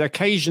and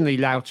occasionally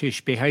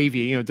loutish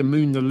behavior, the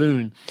Moon the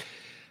Loon.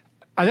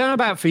 I don't know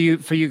about for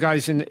you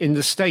guys in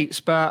the States,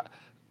 but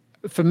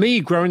for me,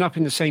 growing up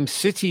in the same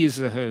city as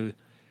the Who,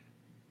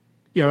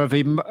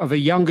 of a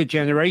younger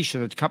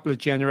generation, a couple of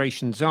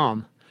generations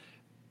on,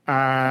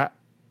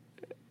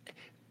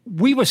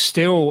 we were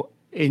still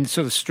in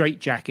sort of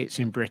straitjackets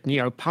in Britain.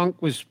 You know,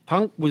 punk was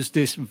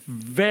this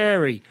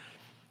very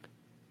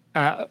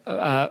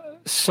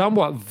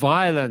somewhat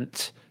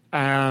violent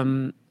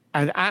and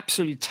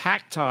absolutely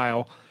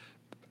tactile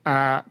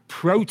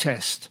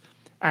protest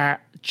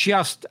at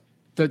just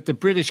the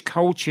British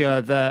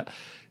culture that,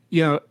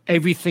 you know,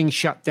 everything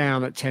shut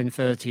down at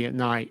 10:30 at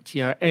night.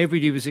 You know,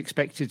 everybody was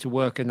expected to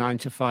work a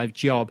 9-to-5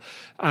 job.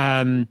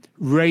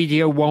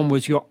 Radio 1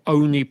 was your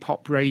only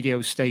pop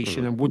radio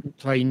station and wouldn't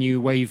play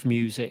new wave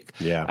music.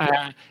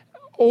 Yeah.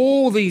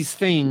 All these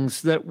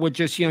things that were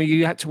just, you know,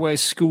 you had to wear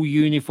school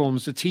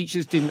uniforms. The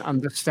teachers didn't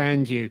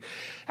understand you.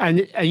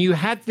 And you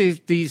had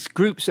these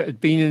groups that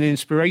had been an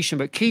inspiration.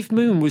 But Keith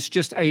Moon was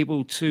just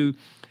able to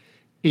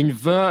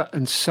invert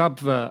and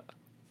subvert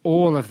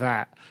all of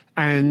that.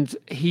 And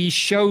he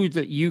showed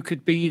that you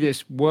could be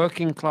this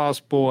working class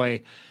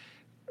boy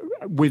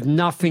with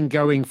nothing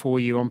going for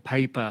you on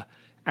paper.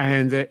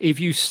 And if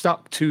you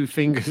stuck two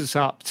fingers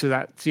up to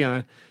that, you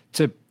know,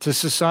 to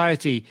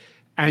society,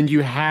 and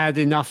you had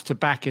enough to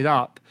back it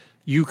up,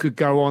 you could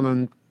go on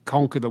and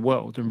conquer the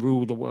world and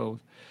rule the world.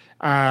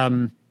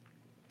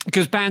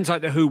 Because bands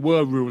like The Who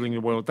were ruling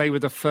the world. They were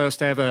the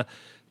first ever,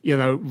 you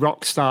know,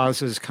 rock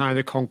stars as kind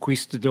of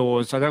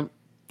conquistadors. I don't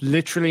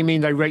literally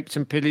mean they raped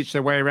and pillaged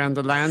their way around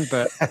the land,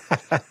 but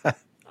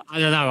I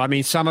don't know. I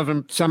mean, some of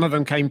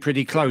them came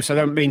pretty close. I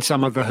don't mean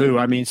some of The Who.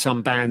 I mean,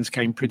 some bands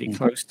came pretty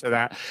close to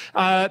that.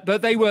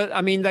 But they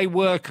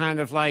were kind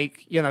of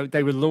like, you know,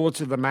 they were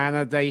lords of the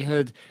manor.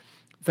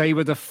 They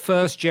were the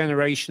first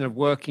generation of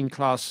working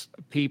class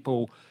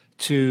people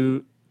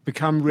to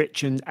become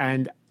rich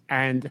and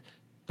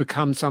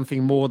become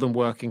something more than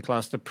working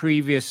class. The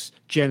previous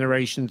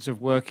generations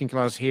of working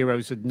class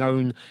heroes had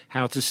known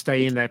how to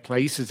stay in their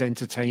place as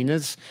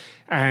entertainers,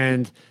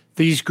 and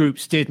these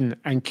groups didn't.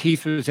 And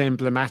Keith was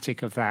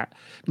emblematic of that.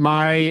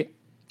 My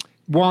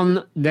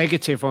one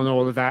negative on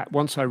all of that,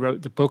 once I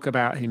wrote the book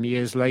about him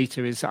years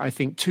later, is that I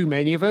think too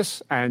many of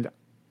us, and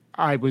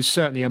I was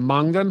certainly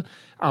among them,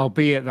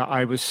 albeit that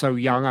I was so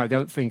young, I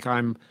don't think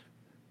I'm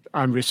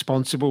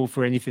responsible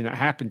for anything that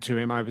happened to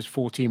him. I was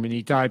 14 when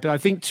he died. But I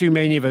think too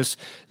many of us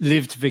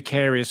lived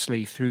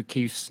vicariously through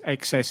Keith's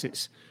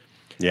excesses.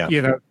 Yeah.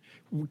 You know,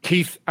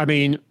 Keith, I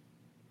mean,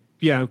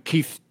 you know,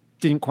 Keith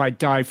didn't quite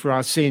die for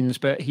our sins,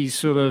 but he's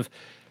sort of,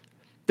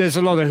 there's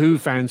a lot of Who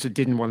fans that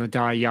didn't want to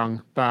die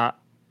young, but,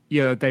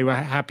 you know, they were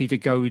happy to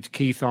goad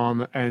Keith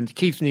on, and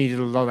Keith needed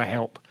a lot of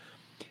help.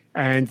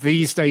 And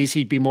these days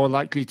he'd be more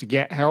likely to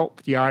get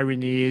help. The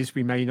irony is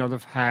we may not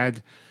have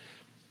had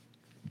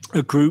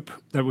a group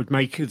that would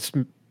make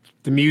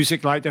the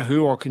music like The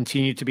Who or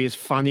continue to be as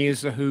funny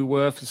as The Who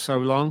were for so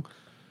long.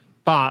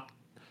 But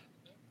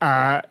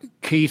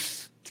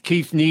Keith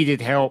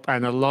needed help,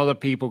 and a lot of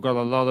people got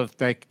a lot of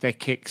their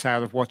kicks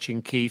out of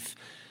watching Keith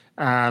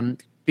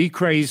be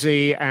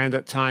crazy and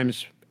at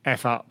times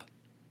F up.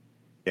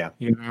 Yeah.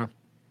 You know?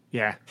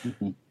 Yeah.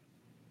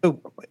 So,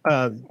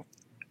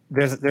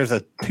 there's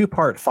a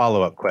two-part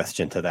follow-up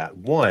question to that.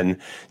 One,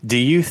 do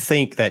you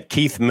think that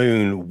Keith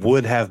Moon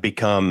would have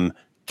become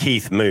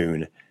Keith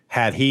Moon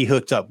had he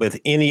hooked up with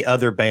any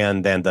other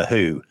band than The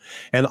Who?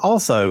 And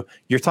also,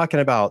 you're talking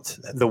about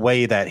the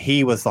way that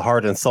he was the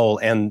heart and soul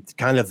and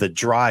kind of the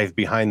drive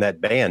behind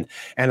that band.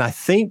 And I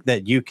think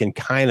that you can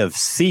kind of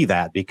see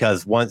that,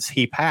 because once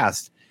he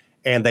passed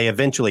and they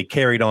eventually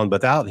carried on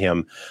without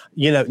him,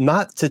 you know,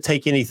 not to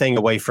take anything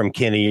away from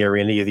Kenny or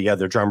any of the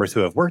other drummers who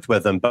have worked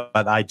with him, but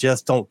I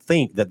just don't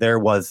think that there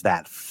was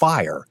that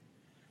fire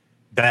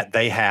that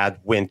they had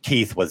when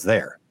Keith was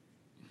there.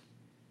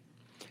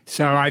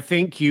 So I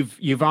think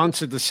you've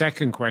answered the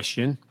second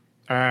question.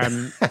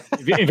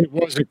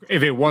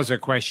 If it was a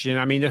question,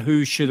 I mean, The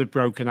Who should have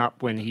broken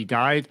up when he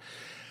died.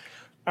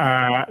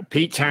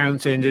 Pete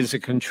Townsend is a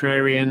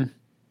contrarian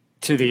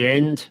to the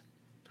end.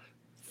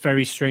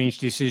 Very strange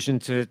decision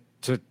to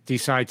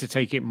decide to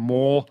take it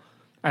more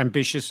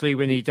ambitiously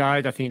when he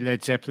died. I think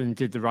Led Zeppelin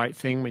did the right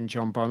thing when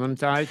John Bonham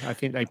died. I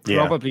think they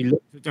probably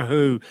looked at The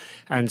Who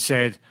and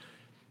said,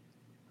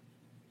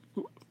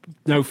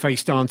 no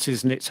face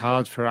dances and it's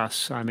hard for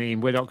us. I mean,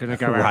 we're not going to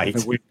go out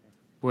with the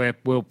wind.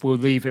 We'll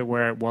leave it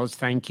where it was.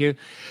 Thank you.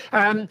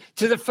 To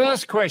the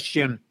first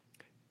question,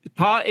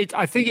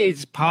 I think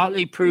it's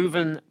partly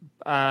proven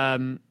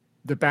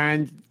the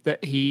band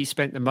that he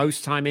spent the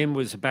most time in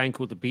was a band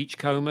called the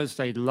Beachcombers.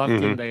 They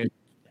loved him. They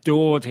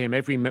adored him.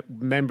 Every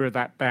member of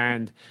that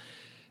band,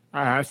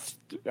 I've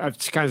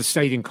kind of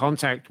stayed in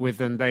contact with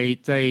them.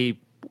 They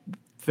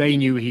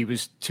knew he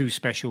was too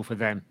special for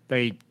them.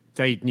 They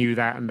knew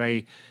that, and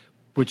they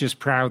were just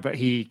proud that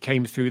he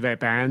came through their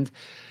band.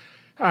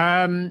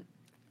 I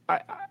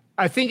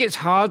think it's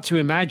hard to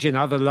imagine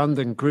other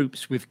London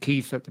groups with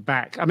Keith at the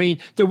back. I mean,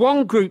 the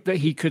one group that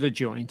he could have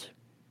joined,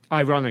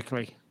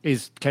 ironically,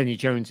 is Kenny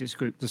Jones's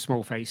group, the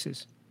Small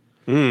Faces.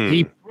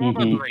 He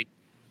probably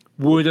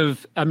would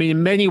have, I mean,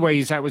 in many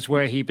ways, that was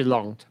where he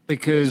belonged,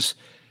 because,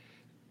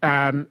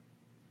 you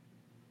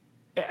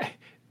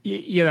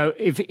know,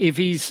 if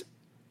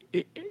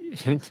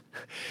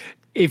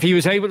he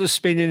was able to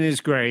spin in his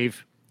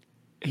grave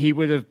he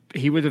would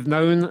have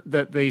known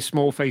that the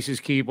Small Faces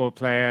keyboard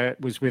player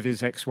was with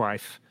his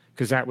ex-wife,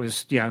 because that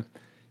was,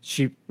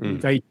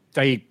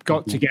 they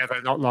got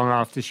together not long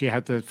after she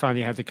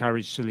finally had the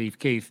courage to leave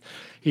Keith.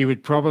 He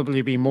would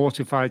probably be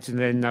mortified to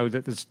then know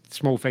that the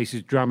Small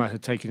Faces drummer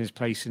had taken his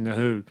place in the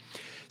Who.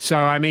 So,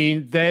 I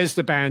mean, there's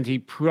the band he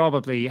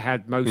probably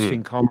had most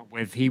in common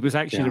with. He was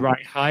actually the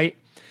right height.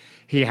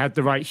 He had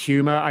the right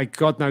humor.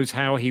 God knows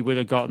how he would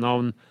have gotten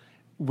on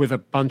with a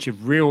bunch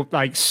of real,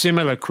 like,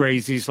 similar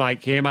crazies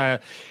like him.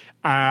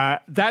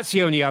 That's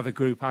the only other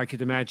group I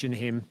could imagine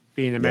him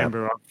being a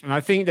member of. And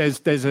I think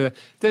there's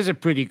a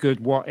pretty good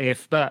what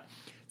if, but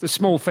the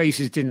Small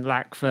Faces didn't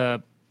lack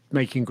for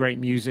making great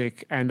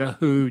music, and the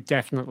Who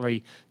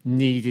definitely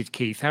needed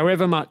Keith.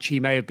 However much he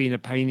may have been a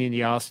pain in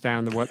the ass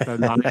down the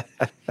line,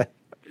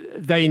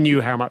 they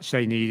knew how much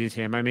they needed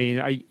him. I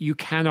mean, you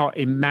cannot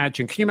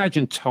imagine. Can you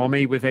imagine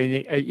Tommy with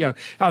any?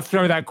 I'll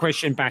throw that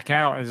question back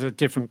out as a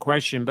different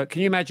question. But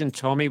can you imagine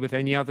Tommy with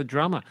any other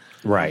drummer?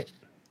 Right.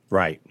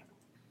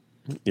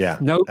 Yeah,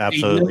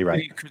 Nobody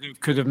right.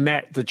 Could have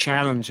met the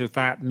challenge of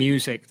that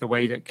music the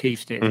way that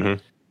Keith did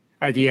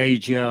at the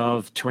age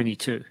of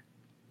 22.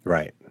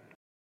 Right.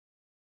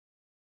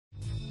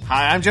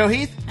 Hi, I'm Joe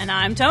Heath. And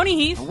I'm Tony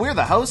Heath. And we're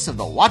the hosts of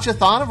the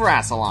Watchathon of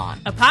Rassilon,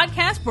 a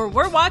podcast where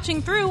we're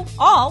watching through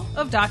all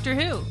of Doctor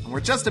Who. And we're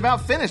just about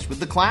finished with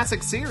the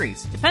classic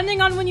series. Depending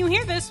on when you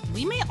hear this,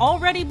 we may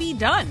already be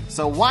done.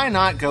 So why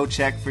not go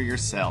check for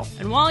yourself?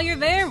 And while you're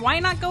there, why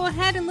not go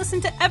ahead and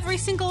listen to every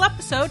single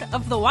episode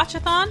of the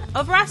Watchathon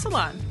of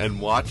Rassilon? And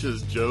watch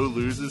as Joe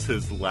loses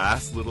his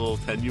last little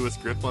tenuous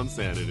grip on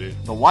sanity.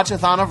 The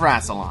Watchathon of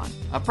Rassilon,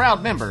 a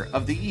proud member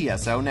of the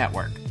ESO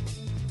Network.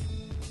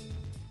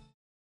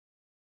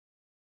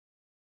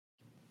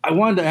 I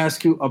wanted to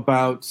ask you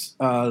about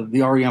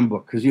the REM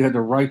book, because you had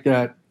to write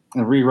that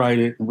and rewrite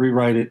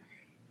it.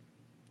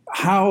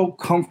 How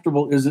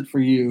comfortable is it for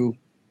you,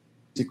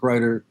 music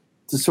writer,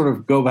 to sort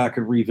of go back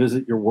and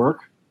revisit your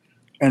work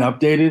and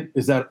update it?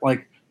 Is that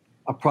like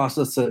a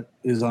process that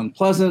is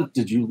unpleasant?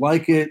 Did you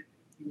like it?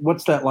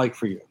 What's that like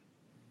for you?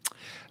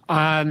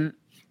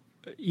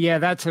 Yeah,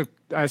 that's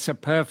a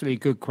perfectly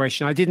good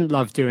question. I didn't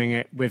love doing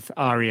it with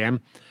REM.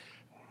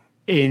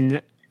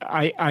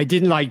 I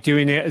didn't like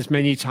doing it as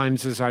many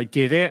times as I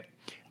did it,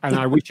 and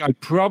I wish I'd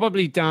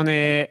probably done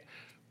it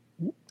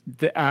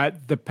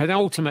the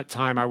penultimate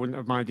time. I wouldn't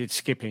have minded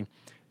skipping.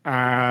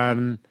 Chris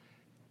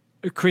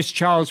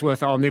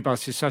Charlesworth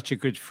Omnibus is such a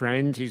good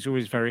friend. He's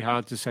always very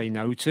hard to say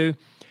no to.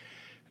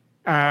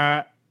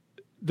 The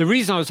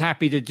reason I was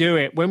happy to do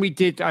it, when we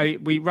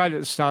right at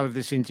the start of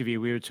this interview,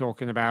 we were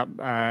talking about,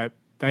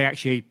 they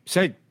actually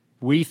said,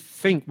 we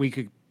think we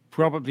could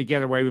probably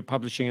get away with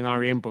publishing an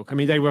REM book. I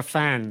mean, they were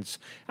fans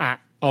at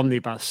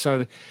Omnibus,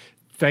 so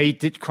they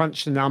did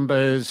crunch the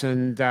numbers,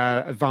 and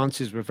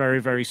advances were very,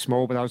 very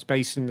small, but I was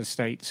based in the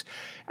States.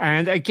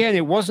 And again,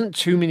 it wasn't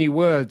too many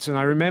words, and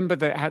I remember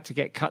that it had to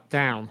get cut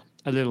down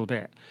a little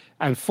bit.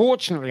 And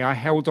fortunately, I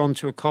held on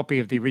to a copy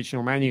of the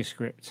original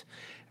manuscript.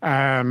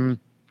 And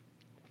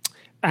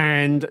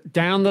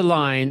down the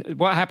line,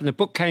 what happened, the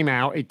book came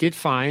out, it did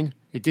fine,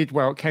 it did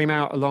well. It came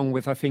out along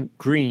with, I think,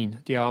 Green,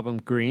 the album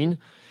Green.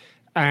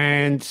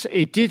 And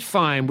it did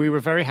fine. We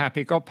were very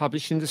happy. It got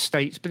published in the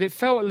States, but it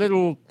felt a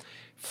little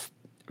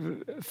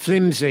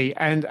flimsy.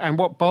 And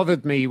what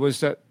bothered me was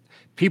that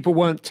people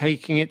weren't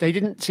taking it. They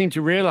didn't seem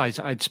to realize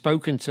I'd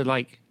spoken to,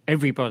 like,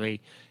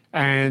 everybody.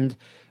 And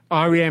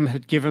REM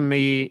had given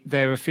me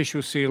their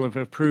official seal of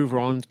approval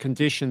on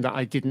condition that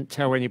I didn't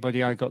tell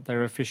anybody I got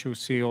their official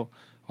seal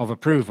of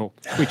approval,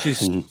 which is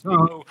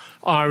so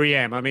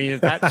REM. I mean,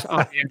 that's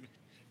REM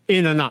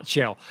in a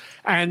nutshell.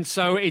 And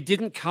so it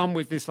didn't come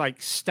with this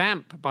like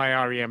stamp by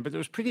REM, but it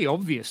was pretty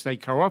obvious they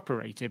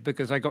cooperated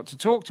because I got to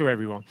talk to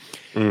everyone.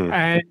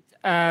 And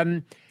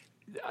then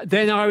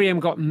REM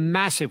got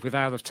massive with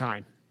Out of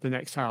Time, the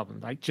next album,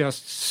 like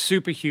just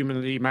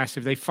superhumanly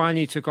massive. They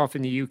finally took off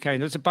in the UK,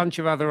 and there's a bunch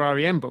of other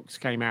REM books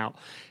came out.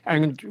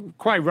 And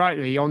quite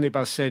rightly,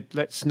 Omnibus said,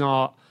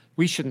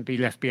 we shouldn't be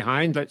left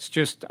behind. Let's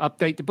just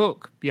update the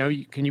book. You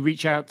know, can you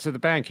reach out to the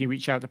band? Can you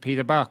reach out to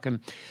Peter Buck? And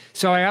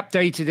so I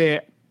updated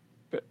it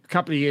a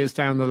couple of years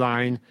down the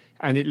line,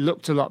 and it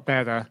looked a lot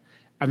better.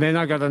 And then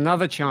I got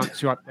another chance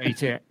to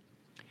update it.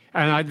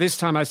 And this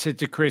time I said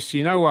to Chris,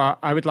 you know what?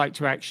 I would like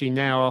to actually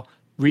now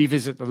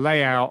revisit the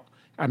layout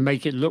and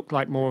make it look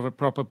like more of a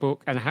proper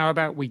book. And how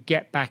about we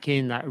get back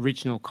in that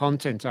original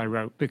content I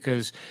wrote?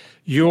 Because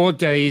your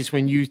days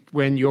when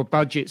your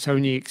budget's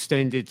only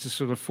extended to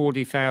sort of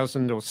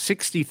 40,000 or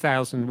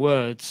 60,000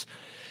 words,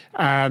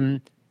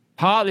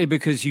 partly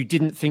because you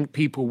didn't think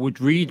people would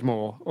read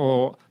more,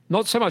 or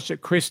not so much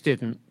that Chris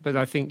didn't, but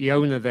I think the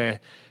owner there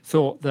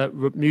thought that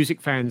music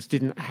fans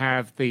didn't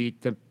have the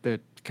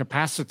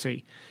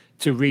capacity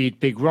to read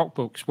big rock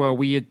books. Well,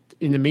 in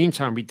the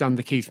meantime, we'd done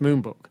the Keith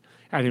Moon book,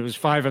 and it was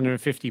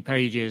 550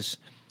 pages,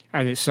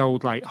 and it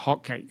sold like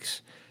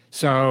hotcakes.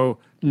 So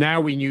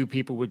now we knew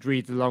people would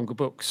read the longer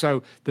book.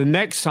 So the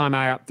next time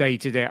I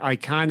updated it, I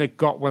kind of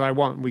got what I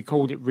want. We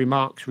called it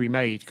Remarks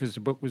Remade because the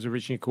book was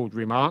originally called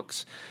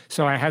Remarks.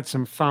 So I had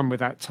some fun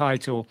with that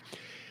title.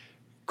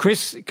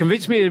 Chris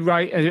convinced me to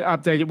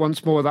update it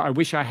once more that I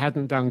wish I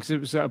hadn't done, because it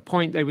was at a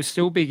point they were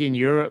still big in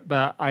Europe,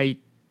 but I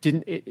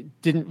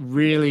didn't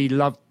really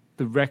love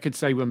the records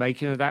they were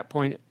making at that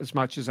point as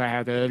much as I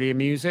had earlier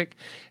music,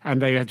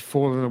 and they had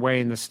fallen away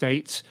in the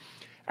States.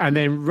 And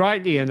then,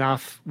 rightly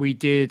enough, we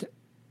did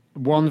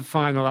one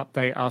final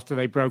update after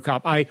they broke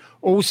up. I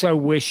also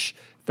wish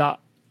that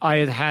I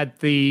had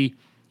the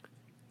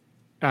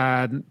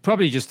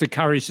probably just the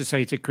courage to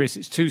say to Chris,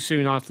 it's too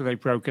soon after they've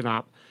broken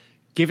up.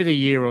 Give it a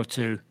year or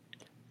two.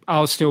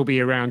 I'll still be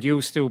around.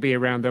 You'll still be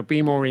around. There'll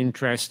be more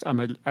interest.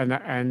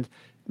 And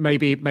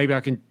maybe I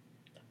can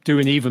do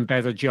an even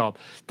better job.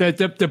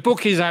 The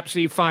book is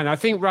absolutely fine. I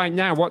think right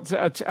now, what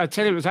I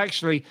tell you,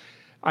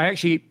 I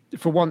actually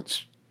for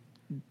once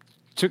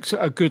took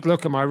a good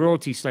look at my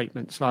royalty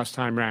statements last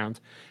time round.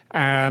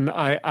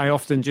 I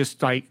often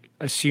just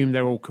assume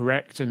they're all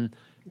correct, and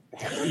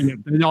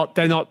they're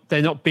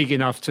not big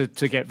enough to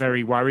get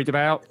very worried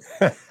about.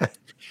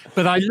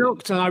 But I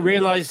looked and I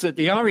realized that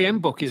the REM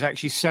book is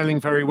actually selling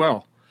very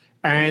well.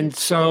 And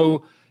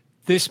so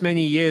this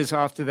many years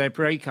after their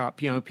breakup,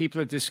 people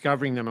are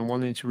discovering them and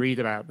wanting to read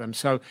about them.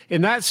 So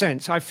in that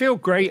sense, I feel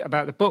great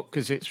about the book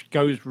because it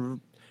goes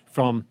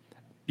from,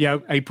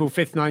 April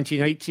 5th,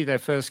 1980, their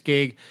first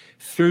gig,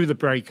 through the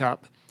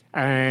breakup.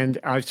 And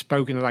I've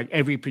spoken to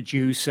every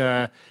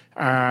producer,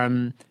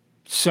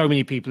 so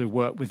many people who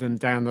worked with them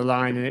down the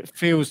line. And it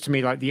feels to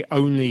me like the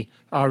only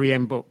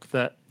REM book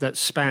that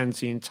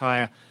spans the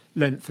entire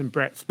length and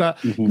breadth. But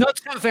not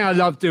something I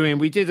love doing.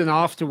 We did an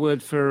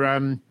afterword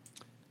for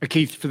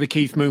the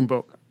Keith Moon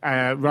book.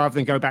 Rather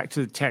than go back to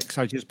the text,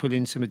 I just put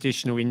in some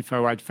additional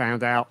info I'd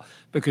found out,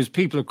 because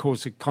people, of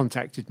course, had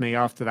contacted me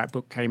after that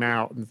book came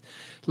out. And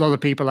a lot of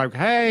people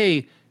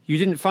hey, you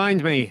didn't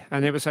find me.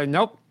 And they were saying,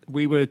 nope,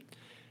 we were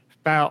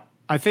about,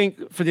 I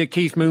think for the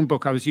Keith Moon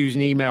book, I was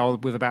using email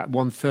with about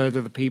 1/3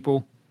 of the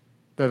people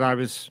that I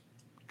was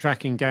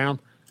tracking down.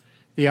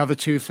 The other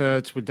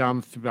 2/3 were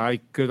done by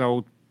good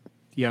old,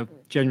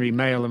 generally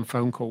mail and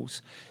phone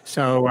calls.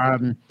 So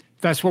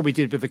that's what we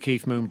did with the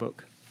Keith Moon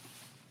book.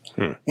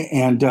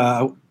 And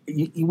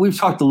we've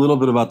talked a little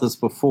bit about this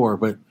before,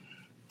 but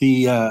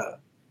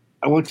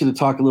I want you to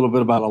talk a little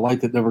bit about A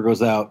Light That Never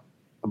Goes Out,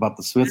 about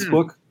the Smiths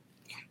book,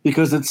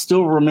 because it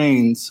still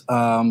remains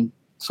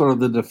sort of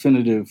the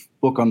definitive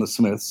book on the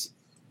Smiths,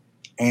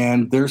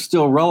 and they're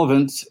still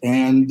relevant,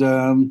 and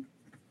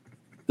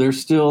they're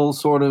still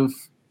sort of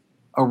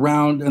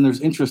around, and there's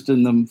interest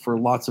in them for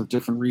lots of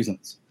different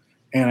reasons.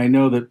 And I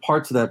know that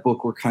parts of that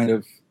book were kind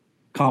of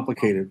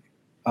complicated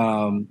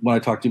when I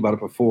talked to you about it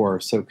before.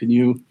 So can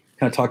you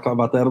kind of talk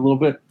about that a little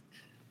bit?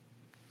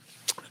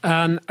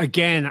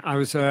 Again, I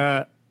was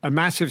a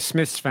massive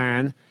Smiths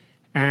fan,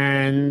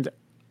 and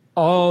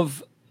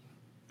of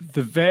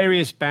the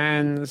various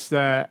bands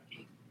that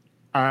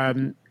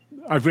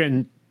I've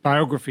written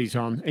biographies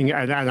on, and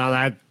I'll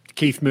add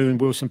Keith Moon,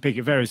 Wilson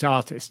Pickett, various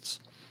artists,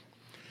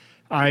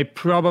 I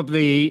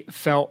probably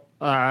felt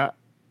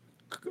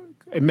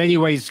in many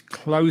ways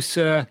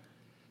closer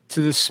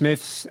to the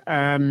Smiths.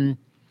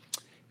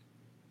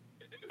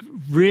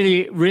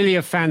 Really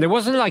a fan. There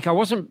wasn't I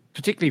wasn't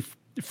particularly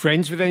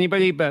friends with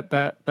anybody, but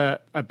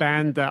a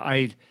band that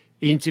I'd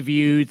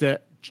interviewed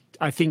that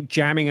I think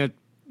jamming had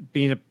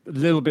been a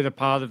little bit a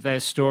part of their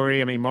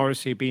story. I mean,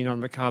 Morrissey had been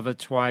on the cover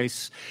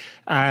twice.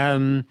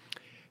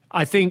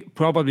 I think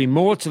probably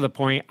more to the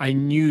point, I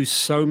knew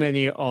so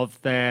many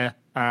of their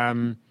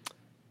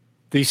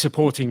the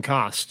supporting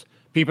cast.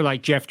 People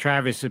like Jeff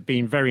Travis have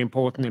been very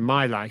important in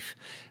my life.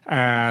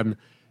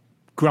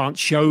 Grant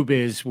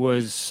Showbiz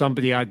was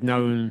somebody I'd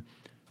known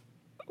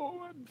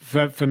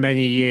for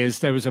many years.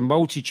 There was a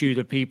multitude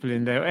of people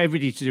in there,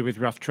 everybody to do with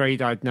Rough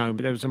Trade I'd known,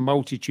 but there was a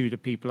multitude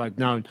of people I'd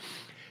known.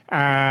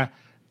 I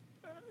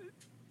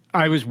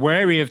was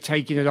wary of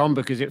taking it on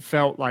because it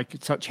felt like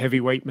such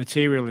heavyweight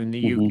material in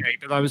the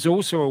UK, but I was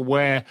also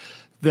aware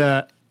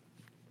that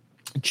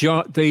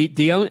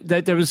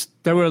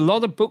there were a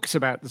lot of books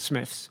about the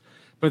Smiths,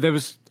 but there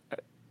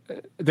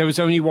was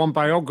only one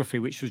biography,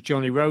 which was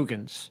Johnny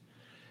Rogan's.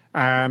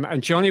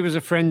 And Johnny was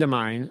a friend of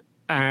mine.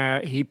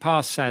 He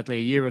passed sadly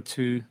a year or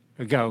two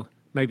ago,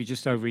 maybe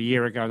just over a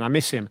year ago, and I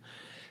miss him.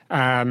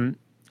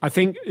 I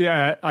think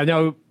I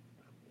know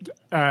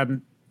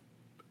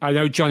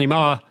Johnny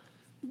Marr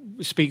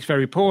speaks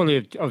very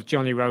poorly of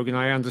Johnny Rogan.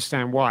 I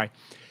understand why.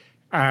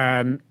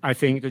 I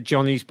think that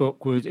Johnny's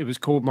book was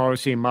called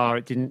Morrissey and Marr.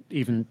 It didn't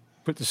even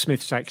put the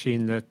Smiths actually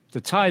in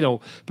the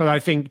title, but I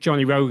think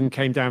Johnny Rogan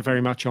came down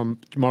very much on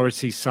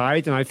Morrissey's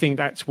side, and I think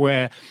that's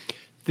where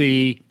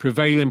the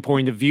prevailing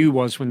point of view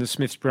was when the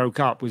Smiths broke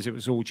up, was it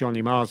was all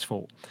Johnny Marr's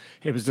fault.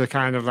 It was the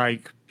kind of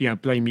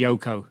blame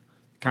Yoko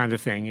kind of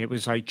thing. It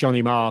was like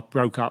Johnny Marr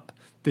broke up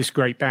this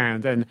great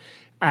band. And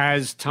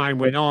as time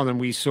went on and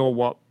we saw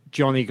what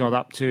Johnny got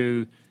up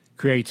to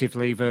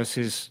creatively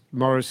versus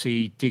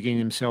Morrissey digging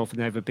himself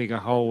an ever bigger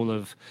hole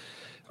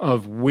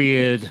of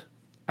weird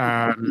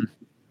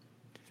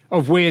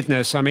of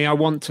weirdness. I mean, I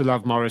want to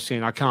love Morrissey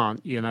and I can't.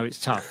 You know, it's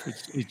tough.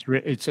 It's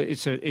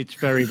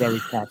very,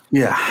 very tough.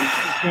 Yeah,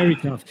 It's very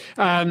tough.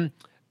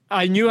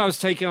 I knew I was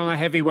taking on a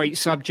heavyweight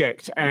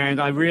subject, and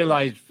I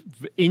realized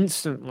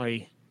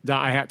instantly that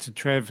I had to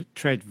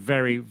tread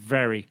very,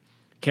 very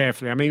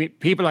carefully. I mean,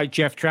 people like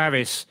Jeff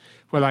Travis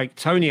were like,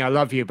 "Tony, I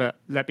love you, but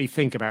let me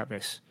think about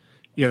this."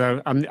 You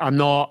know, I'm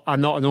not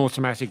an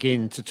automatic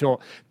in to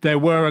talk. There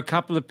were a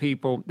couple of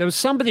people. There was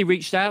somebody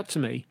reached out to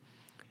me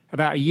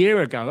about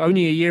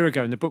only a year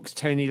ago, and the book's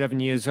 10, 11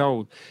 years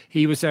old.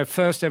 He was their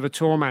first ever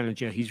tour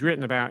manager. He's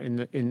written about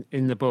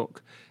in the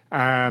book.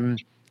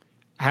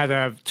 Had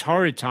a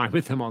torrid time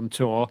with them on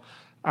tour,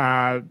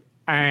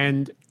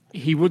 and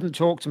he wouldn't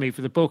talk to me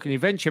for the book. And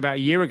eventually, about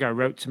a year ago,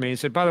 wrote to me and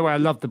said, "By the way, I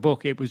love the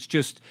book. It was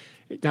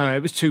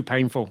it was too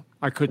painful.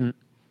 I couldn't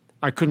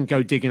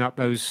go digging up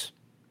those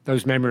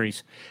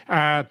memories."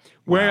 Where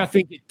wow. I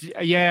think,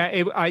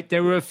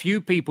 there were a few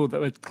people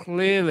that had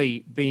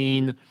clearly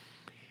been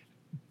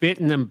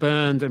bitten and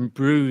burned and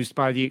bruised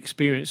by the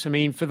experience. I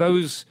mean, for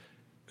those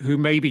who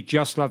maybe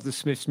just love the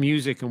Smiths'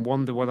 music and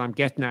wonder what I'm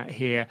getting at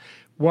here,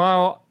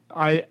 while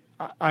I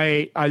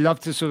love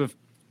to sort of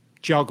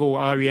juggle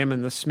REM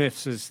and the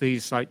Smiths as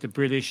these like the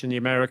British and the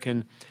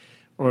American,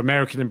 or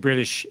American and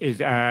British is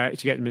to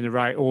get them in the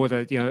right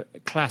order. You know,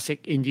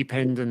 classic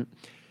independent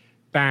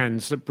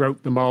bands that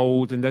broke the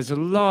mold, and there's a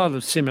lot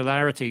of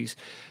similarities.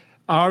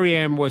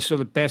 REM were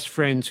sort of best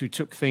friends who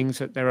took things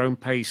at their own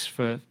pace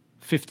for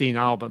 15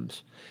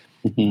 albums.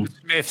 Mm-hmm. The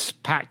Smiths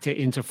packed it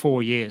into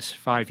 5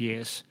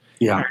 years.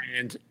 Yeah,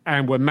 and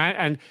and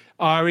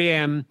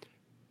REM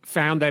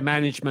found their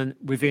management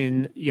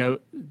within, you know,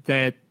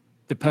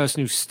 the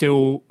person who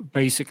still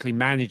basically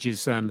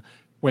manages them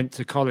went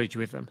to college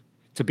with them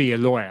to be a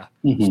lawyer.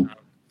 Mm-hmm.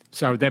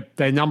 So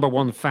their number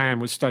one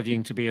fan was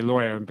studying to be a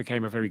lawyer and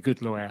became a very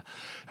good lawyer.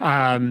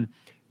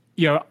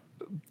 You know,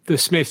 the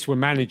Smiths were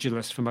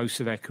managerless for most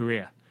of their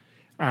career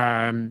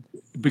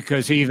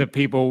because either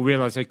people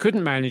realized they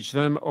couldn't manage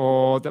them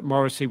or that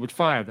Morrissey would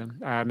fire them.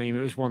 I mean,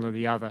 it was one or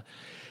the other.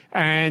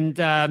 And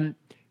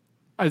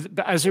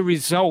as a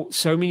result,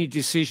 so many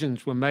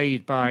decisions were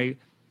made by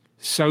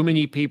so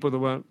many people that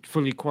weren't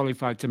fully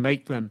qualified to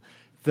make them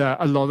that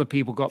a lot of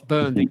people got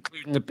burned,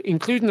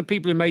 including the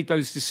people who made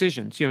those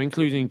decisions, you know,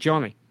 including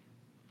Johnny.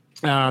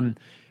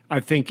 I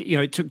think, you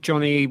know, it took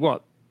Johnny,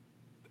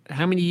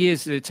 how many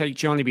years did it take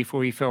Johnny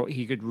before he felt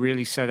he could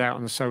really set out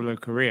on a solo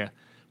career?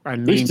 At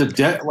least a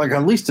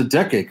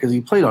decade, because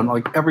he played on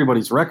like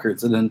everybody's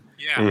records. And then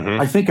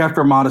I think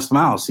after Modest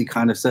Mouse, he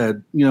kind of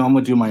said, you know, I'm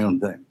going to do my own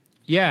thing.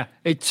 Yeah,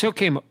 it took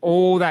him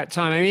all that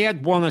time. I mean, he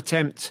had one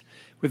attempt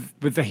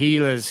with the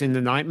Healers in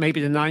the maybe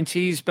the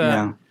 90s,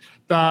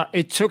 but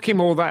it took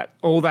him all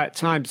that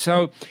time.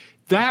 So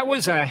that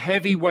was a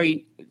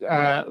heavyweight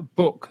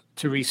book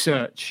to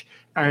research,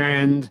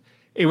 and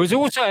it was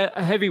also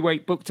a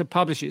heavyweight book to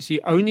publish. It's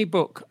the only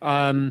book.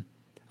 I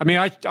mean,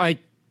 I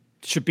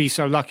should be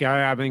so lucky.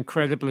 I am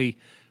incredibly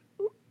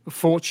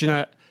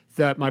fortunate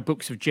that my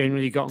books have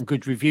generally gotten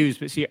good reviews,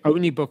 but it's the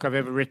only book I've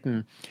ever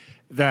written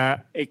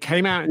that it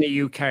came out in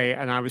the UK,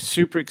 and I was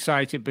super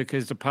excited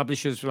because the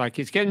publishers were like,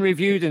 it's getting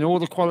reviewed in all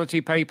the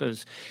quality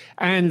papers.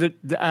 And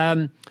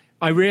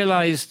I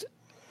realized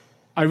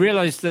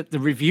that the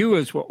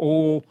reviewers were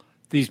all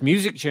these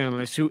music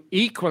journalists who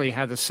equally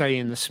had a say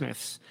in the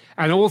Smiths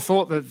and all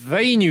thought that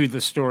they knew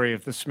the story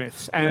of the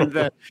Smiths.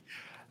 And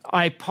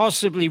I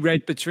possibly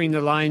read between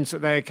the lines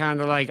that they're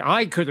kind of like,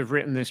 I could have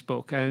written this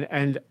book.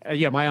 And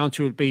my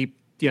answer would be,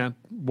 you know,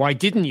 why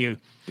didn't you?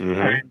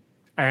 Mm-hmm.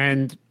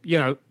 And you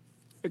know,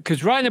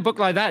 because writing a book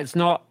like that, it's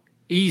not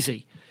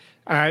easy.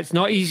 It's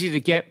not easy to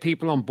get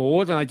people on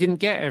board, and I didn't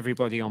get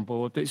everybody on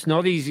board, but it's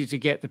not easy to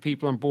get the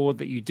people on board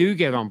that you do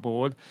get on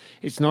board.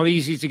 It's not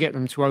easy to get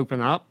them to open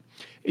up.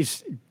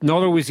 It's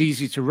not always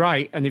easy to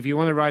write, and if you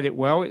want to write it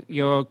well,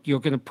 you're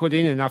going to put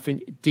in enough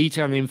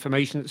detail and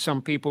information that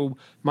some people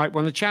might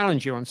want to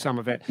challenge you on some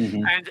of it.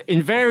 Mm-hmm. And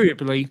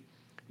invariably,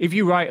 if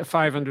you write a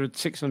 500,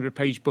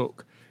 600-page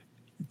book,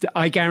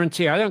 I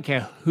guarantee, I don't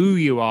care who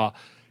you are,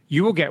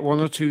 you will get one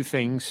or two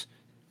things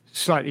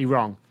slightly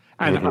wrong.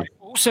 And I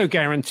also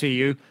guarantee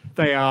you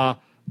they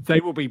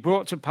will be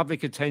brought to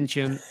public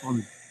attention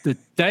on the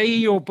day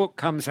your book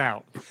comes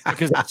out,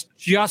 because that's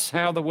just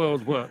how the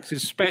world works,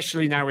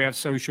 especially now we have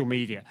social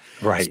media.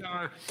 Right.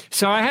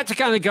 So I had to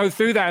kind of go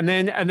through that. And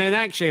then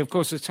actually, of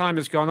course, as time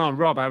has gone on,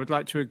 Rob, I would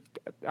like to,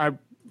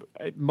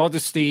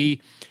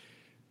 modesty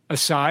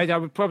aside, I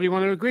would probably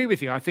want to agree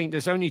with you. I think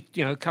there's only,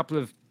 you know, a couple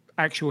of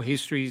actual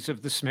histories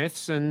of the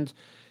Smiths, and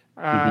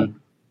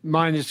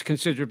mine is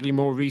considerably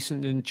more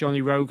recent than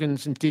Johnny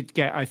Rogan's, and did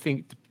get, I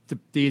think,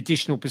 the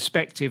additional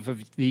perspective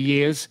of the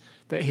years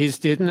that his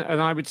didn't.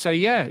 And I would say,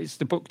 yeah, it's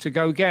the book to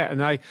go get.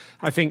 And I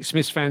think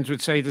Smiths fans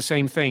would say the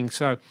same thing.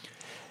 So,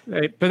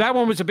 but that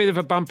one was a bit of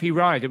a bumpy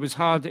ride. It was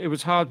hard. It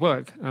was hard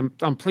work.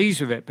 I'm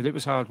pleased with it, but it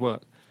was hard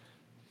work.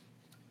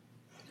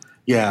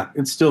 Yeah,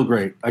 it's still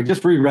great. I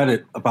just reread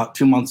it about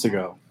 2 months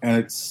ago, and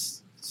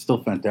it's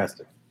still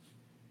fantastic.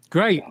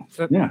 Great.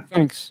 Yeah.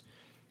 Thanks.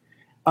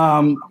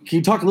 Can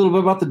you talk a little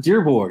bit about the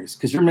Dear Boys?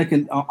 Because you're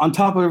making, on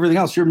top of everything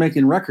else, you're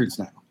making records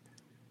now.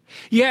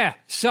 Yeah.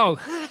 So,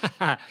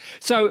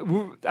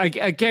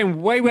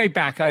 again, way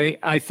back,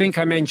 I think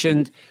I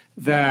mentioned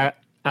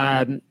that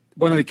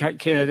one of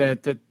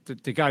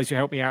the guys who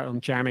helped me out on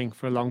jamming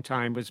for a long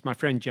time was my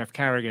friend Jeff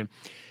Carrigan.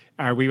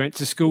 We went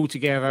to school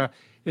together,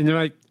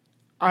 and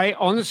I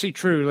honestly,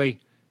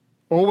 truly,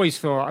 always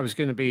thought I was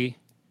going to be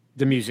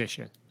the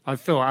musician. I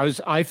thought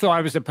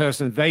I was the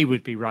person they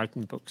would be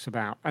writing books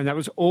about, and that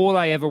was all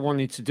I ever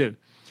wanted to do.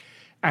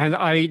 And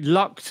I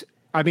lucked.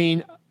 I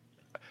mean,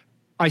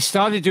 I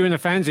started doing a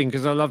fanzine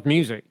because I loved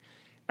music,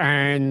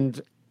 and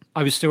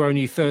I was still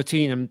only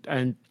 13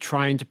 and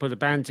trying to put a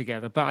band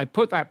together. But I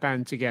put that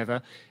band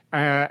together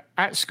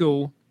at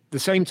school the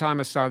same time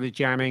I started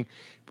jamming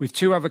with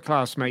two other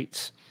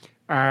classmates,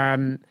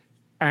 and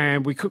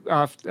we called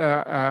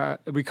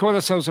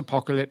ourselves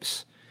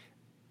Apocalypse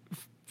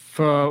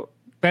for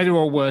better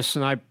or worse,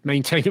 and I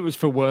maintain it was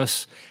for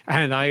worse.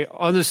 And I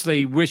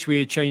honestly wish we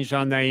had changed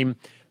our name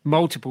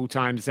multiple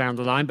times down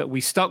the line, but we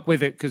stuck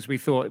with it because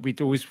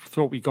we'd always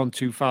thought we'd gone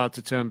too far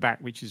to turn back,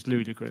 which is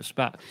ludicrous.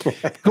 But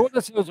called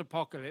ourselves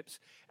Apocalypse,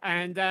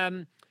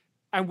 and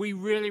we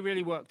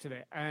really worked at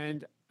it.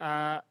 And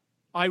I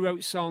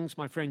wrote songs.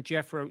 My friend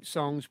Jeff wrote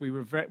songs. We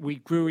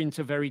grew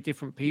into very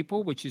different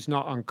people, which is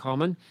not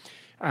uncommon.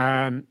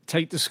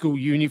 Take the school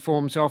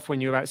uniforms off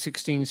when you're about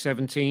 16,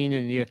 17,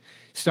 and you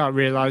start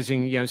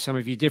realizing, some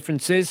of your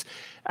differences.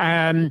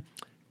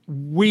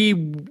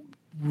 We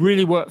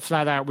really worked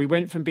flat out. We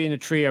went from being a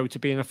trio to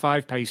being a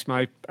five-piece.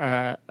 My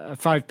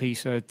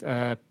five-piece,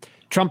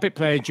 trumpet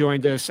player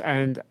joined us,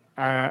 and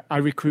I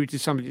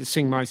recruited somebody to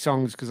sing my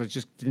songs because I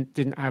just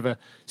didn't have a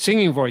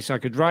singing voice. I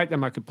could write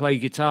them. I could play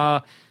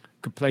guitar,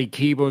 could play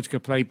keyboards,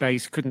 could play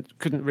bass.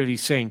 Couldn't really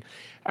sing.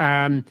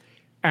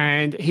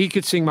 And he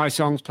could sing my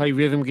songs, play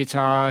rhythm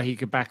guitar. He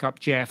could back up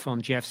Jeff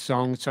on Jeff's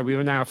songs. So we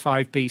were now a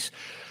five-piece.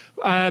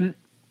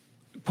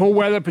 Paul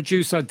Weller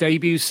produced our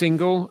debut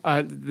single,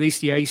 at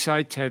least the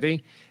A-side,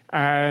 Teddy.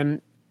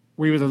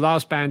 We were the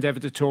last band ever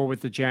to tour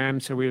with the Jam,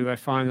 so we were their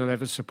final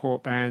ever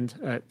support band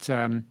at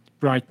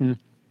Brighton.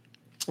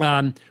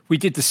 We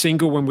did the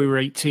single when we were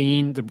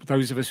 18,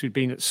 those of us who'd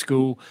been at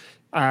school.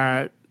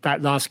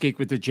 That last gig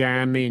with the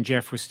Jam, me and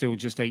Jeff were still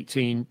just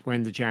 18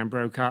 when the Jam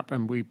broke up,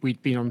 and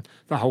we'd been on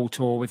the whole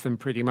tour with them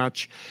pretty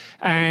much.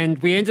 And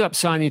we ended up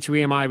signing to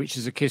EMI, which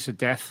is a kiss of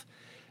death.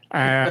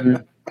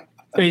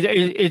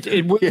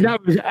 It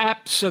was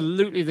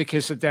absolutely the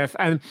kiss of death.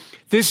 And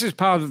this is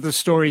part of the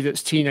story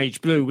that's Teenage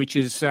Blue, which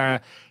is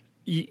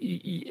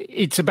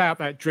it's about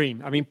that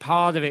dream. I mean,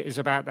 part of it is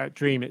about that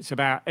dream. It's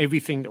about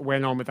everything that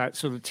went on with that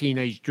sort of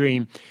teenage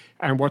dream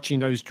and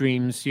watching those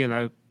dreams,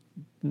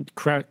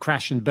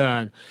 crash and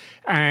burn.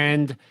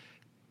 And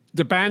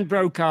the band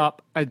broke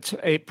up.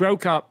 It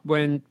broke up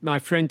when my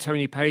friend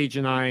Tony Page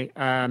and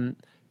I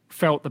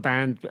felt the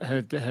band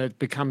had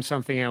become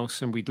something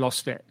else and we'd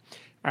lost it.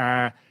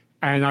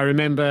 And I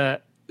remember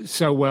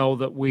so well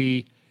that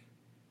we,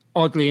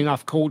 oddly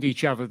enough, called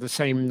each other the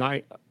same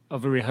night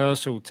of a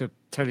rehearsal to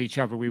tell each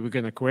other we were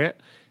going to quit.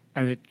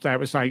 And that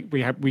was like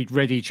we'd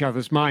read each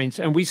other's minds.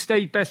 And we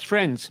stayed best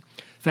friends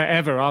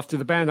forever after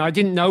the band. I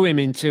didn't know him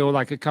until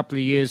like a couple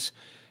of years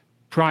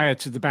prior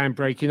to the band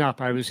breaking up.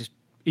 I was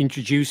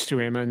introduced to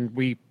him, and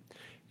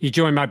he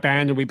joined my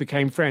band, and we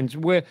became friends.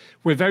 We're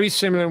very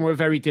similar and we're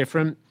very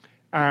different.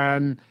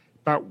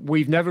 But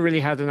we've never really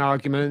had an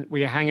argument.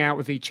 We hang out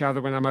with each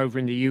other when I'm over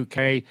in the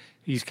UK.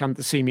 He's come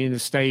to see me in the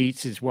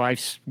States. His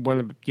wife's one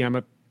of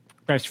my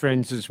best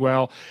friends as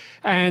well.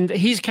 And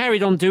he's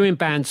carried on doing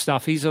band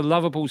stuff. He's a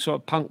lovable sort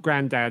of punk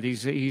granddad.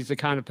 He's the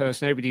kind of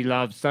person everybody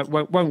loves that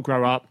won't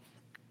grow up.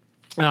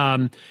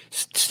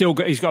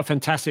 He's got a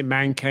fantastic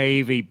man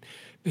cave.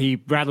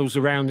 He rattles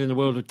around in the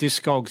world of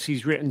Discogs.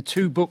 He's written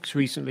 2 books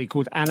recently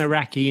called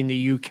Anaraki in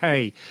the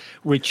UK,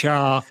 which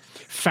are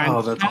fantastic.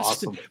 Oh, that's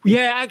awesome.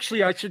 Yeah,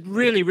 actually, I should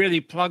really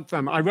plug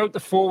them. I wrote the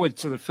foreword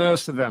to the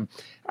first of them.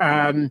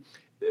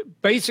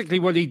 Basically,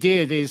 what he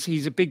did is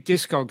he's a big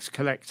Discogs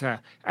collector,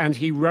 and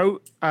he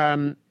wrote,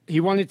 he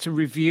wanted to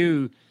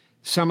review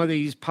some of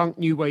these punk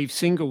new wave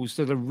singles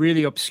that are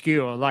really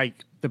obscure,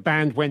 like the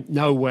band went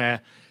nowhere.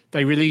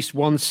 They released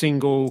one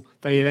single.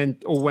 They then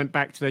all went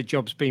back to their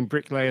jobs being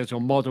bricklayers or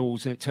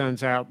models, and it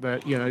turns out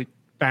that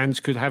bands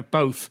could have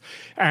both.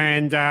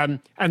 And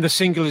the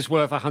single is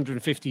worth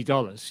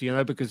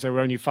 $150, because there were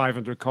only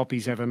 500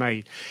 copies ever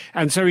made.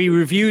 And so he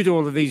reviewed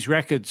all of these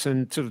records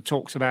and sort of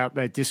talks about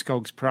their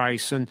Discogs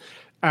price. And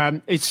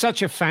it's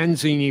such a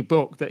fanzine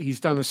book that he's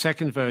done a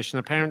second version,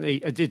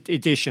 apparently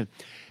edition.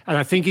 And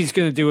I think he's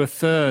going to do a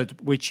third,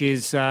 which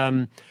is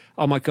oh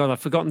my God,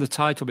 I've forgotten the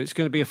title, but it's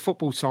going to be a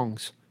football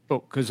songs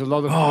book, because a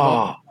lot of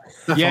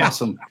that's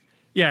awesome.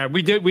 Yeah,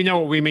 we know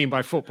what we mean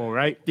by football,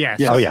 right?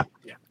 Yes. Oh yeah.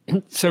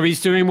 So he's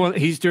doing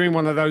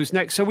one of those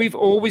next. So we've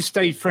always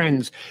stayed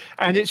friends,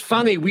 and it's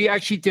funny. We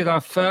actually did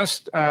our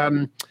first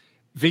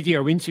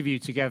video interview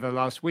together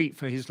last week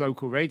for his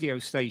local radio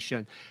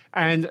station.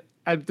 And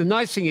the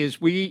nice thing is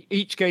we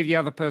each gave the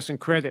other person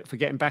credit for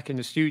getting back in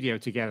the studio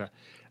together.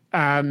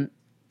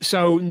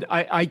 So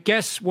I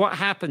guess what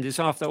happened is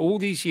after all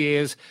these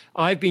years,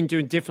 I've been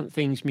doing different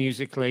things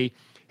musically.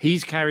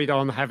 He's carried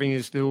on having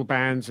his little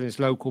bands and his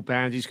local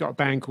band. He's got a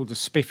band called the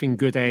Spiffing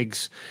Good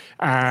Eggs.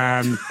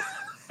 Yeah,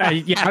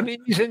 I mean,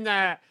 he's in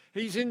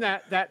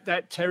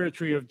that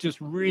territory of just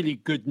really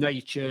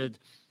good-natured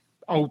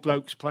old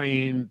blokes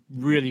playing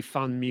really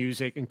fun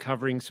music and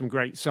covering some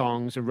great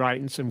songs and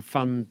writing some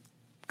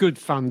good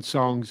fun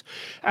songs.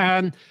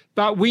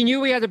 But we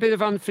knew we had a bit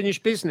of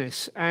unfinished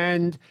business,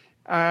 and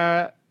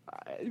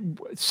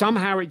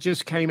somehow it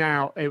just came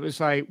out. It was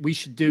like, we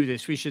should do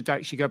this. We should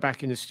actually go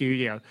back in the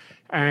studio.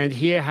 And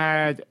he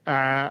had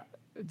the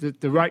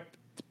right,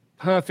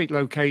 perfect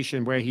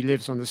location where he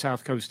lives on the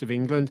south coast of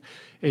England.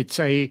 It's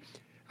a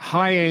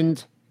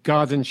high-end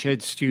garden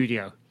shed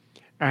studio.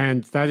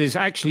 And that is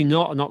actually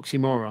not an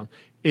oxymoron.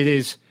 It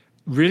is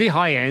really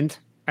high-end,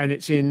 and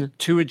it's in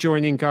 2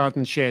 adjoining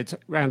garden sheds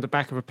around the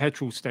back of a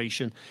petrol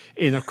station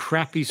in a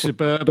crappy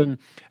suburban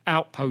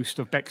outpost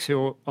of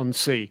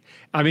Bexhill-on-Sea.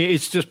 I mean,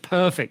 it's just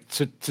perfect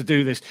to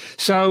do this.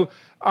 So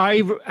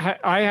I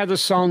had a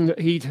song that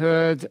he'd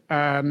heard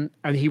and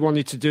he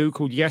wanted to do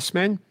called Yes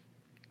Men.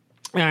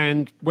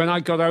 And when I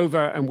got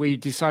over and we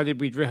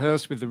decided we'd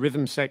rehearse with the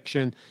rhythm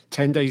section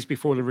 10 days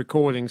before the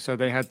recording, so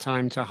they had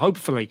time to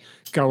hopefully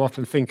go off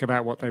and think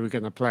about what they were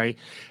going to play.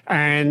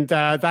 And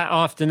that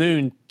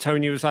afternoon,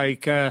 Tony was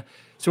like, so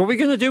what are we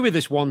going to do with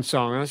this one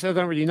song? And I said, I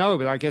don't really know,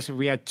 but I guess if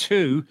we had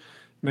 2,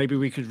 maybe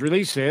we could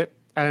release it.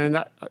 And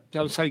I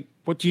was like,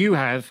 what do you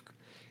have?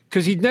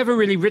 Because he'd never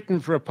really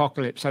written for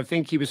Apocalypse. I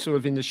think he was sort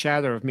of in the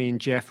shadow of me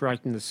and Jeff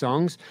writing the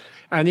songs.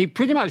 And he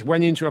pretty much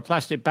went into a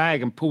plastic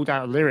bag and pulled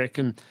out a lyric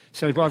and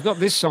said, well, I've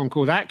got this song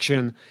called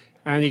Action.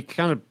 And he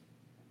kind of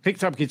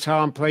picked up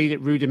guitar and played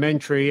it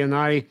rudimentary. And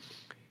I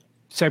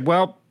said,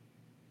 well,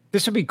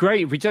 this would be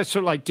great if we just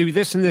sort of like do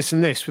this and this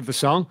and this with the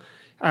song.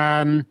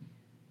 And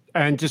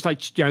just like,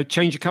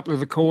 change a couple of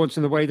the chords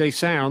and the way they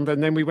sound.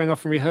 And then we went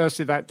off and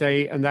rehearsed it that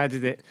day and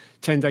added it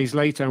 10 days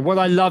later. And what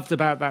I loved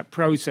about that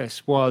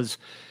process was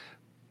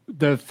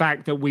the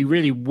fact that we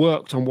really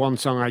worked on one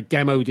song. I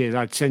demoed it.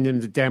 I'd send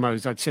him the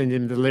demos. I'd send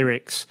him the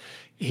lyrics.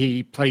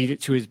 He played it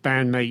to his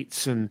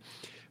bandmates. And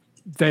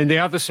then the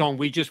other song,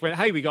 we just went,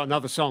 hey, we got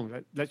another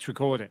song. Let's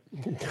record it.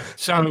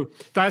 So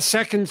that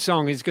second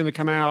song is going to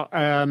come out.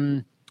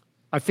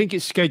 I think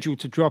it's scheduled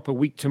to drop a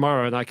week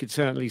tomorrow, and I could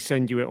certainly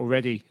send you it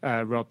already,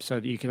 Rob, so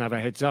that you can have a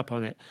heads up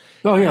on it.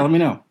 Oh yeah, let me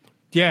know.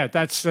 Yeah,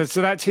 that's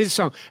his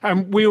song,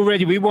 and we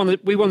want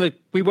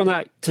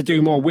to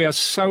do more. We are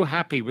so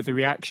happy with the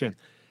reaction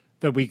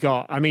that we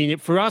got. I mean,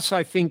 for us,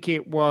 I think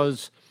it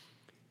was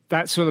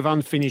that sort of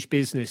unfinished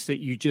business that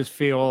you just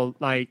feel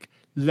like,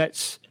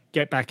 let's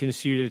get back in the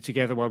studio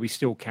together while we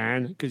still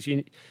can, because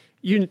you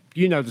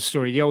know the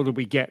story. The older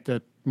we get,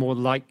 the more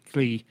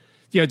likely,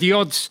 the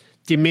odds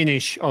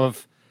diminish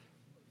of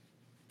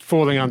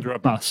falling under a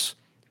bus.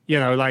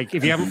 Like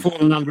if you haven't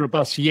fallen under a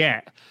bus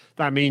yet,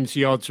 that means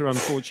the odds are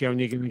unfortunately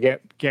only going to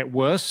get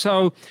worse.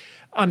 So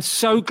I'm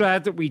so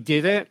glad that we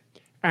did it,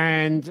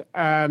 and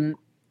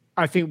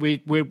I think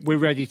we're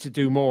ready to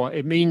do more.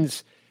 It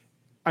means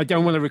I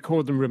don't want to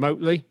record them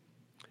remotely,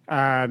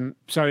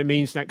 so it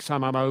means next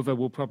time I'm over,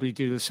 we'll probably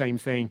do the same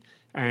thing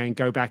and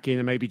go back in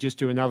and maybe just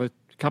do another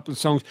couple of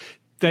songs.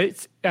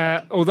 That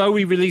although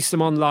we released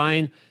them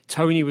online,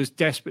 Tony was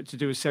desperate to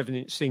do a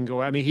 7-inch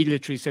single. I mean, he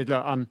literally said,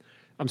 look, I'm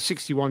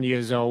 61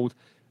 years old.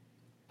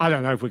 I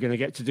don't know if we're going to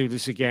get to do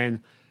this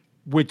again.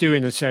 We're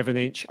doing a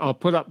 7-inch. I'll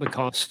put up the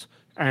cost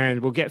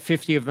and we'll get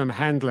 50 of them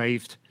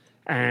hand-laved.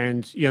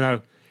 And,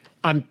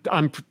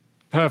 I'm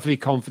perfectly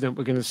confident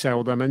we're going to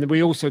sell them. And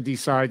we also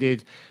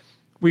decided,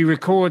 we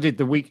recorded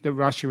the week that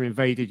Russia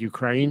invaded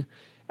Ukraine.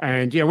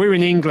 And, we're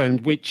in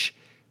England, which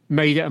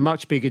made it a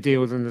much bigger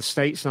deal than the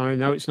States. And I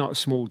know it's not a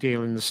small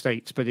deal in the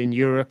States, but in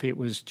Europe, it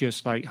was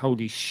just like,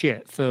 holy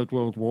shit, Third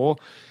World War.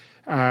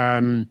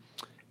 It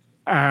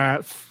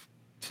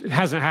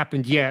hasn't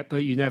happened yet, but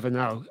you never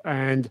know.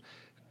 And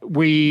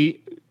the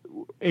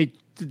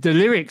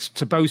lyrics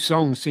to both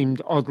songs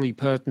seemed oddly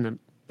pertinent.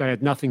 They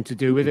had nothing to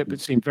do with it, but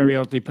seemed very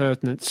oddly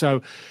pertinent.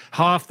 So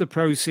half the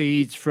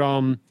proceeds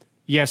from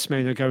Yes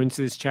Men are going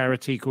to this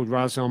charity called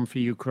Razom for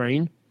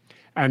Ukraine.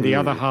 And the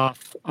other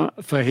half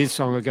for his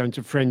song are going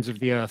to Friends of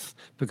the Earth,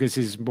 because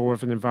it's more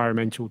of an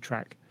environmental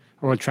track,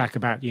 or a track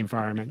about the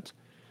environment.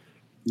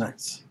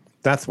 Nice.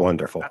 That's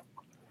wonderful.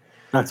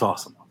 That's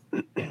awesome.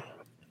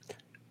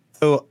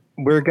 So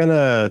we're going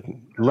to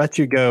let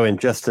you go in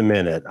just a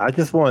minute.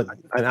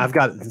 And I've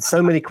got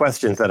so many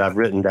questions that I've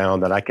written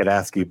down that I could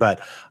ask you, but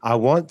I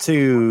want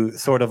to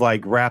sort of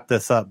like wrap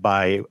this up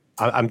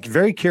I'm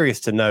very curious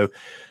to know,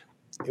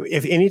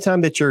 if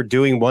anytime that you're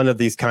doing one of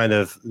these kind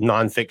of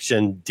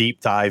nonfiction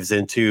deep dives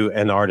into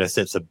an artist,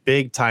 it's a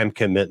big time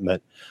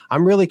commitment.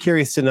 I'm really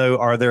curious to know,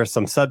 are there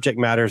some subject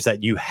matters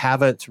that you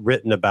haven't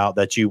written about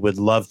that you would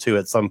love to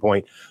at some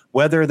point,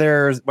 whether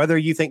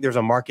you think there's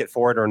a market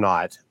for it or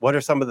not? What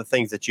are some of the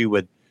things that you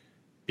would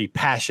be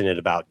passionate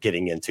about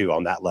getting into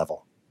on that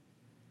level?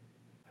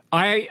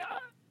 I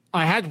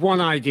had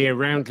one idea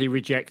roundly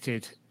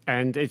rejected,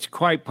 and it's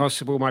quite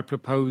possible my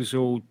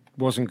proposal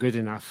wasn't good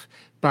enough.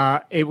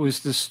 But it was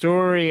the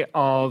story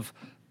of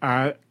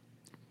the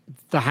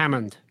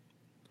Hammond.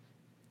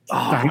 The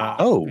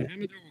Hammond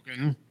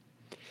organ.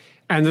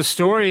 And the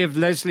story of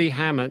Leslie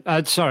Hammond.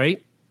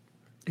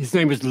 His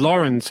name was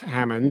Lawrence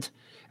Hammond,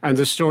 and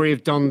the story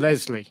of Don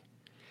Leslie.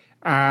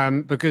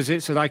 Because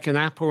it's like an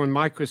Apple and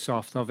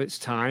Microsoft of its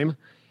time.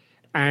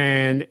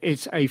 And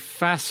it's a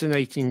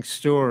fascinating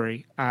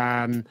story.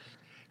 And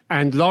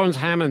Lawrence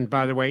Hammond,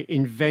 by the way,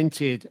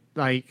 invented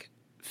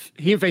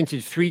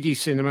 3D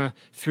cinema,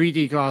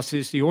 3D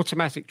glasses, the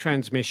automatic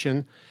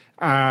transmission.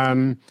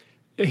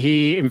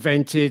 He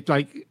invented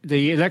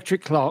the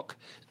electric clock,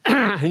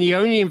 and he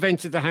only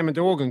invented the Hammond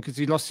organ because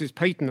he lost his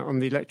patent on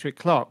the electric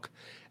clock.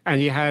 And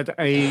he had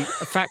a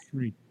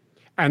factory,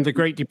 and the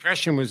Great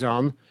Depression was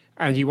on,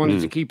 and he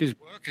wanted to keep his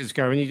workers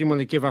going. He didn't want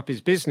to give up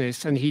his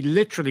business. And he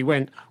literally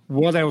went,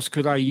 what else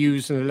could I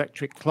use an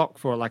electric clock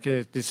for? Like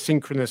this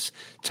synchronous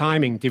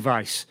timing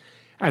device.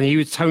 And he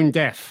was tone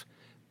deaf.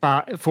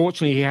 But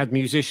fortunately, he had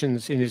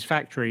musicians in his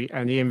factory,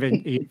 and he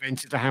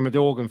invented the Hammond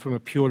organ from a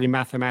purely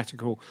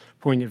mathematical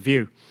point of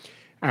view.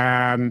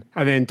 And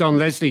then Don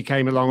Leslie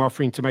came along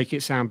offering to make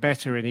it sound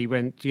better, and he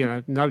went,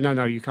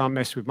 no, you can't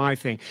mess with my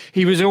thing.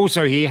 He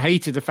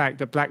hated the fact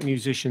that black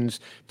musicians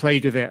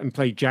played with it and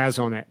played jazz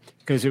on it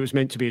because it was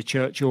meant to be a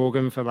church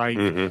organ for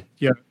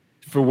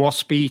for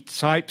waspy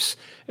types.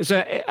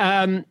 So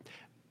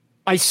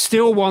I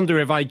still wonder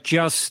if I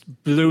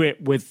just blew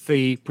it with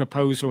the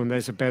proposal and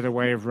there's a better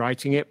way of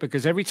writing it,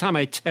 because every time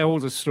I tell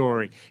the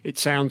story, it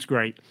sounds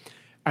great,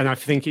 and I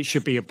think it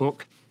should be a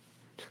book.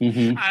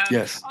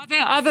 Yes.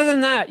 Other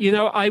than that,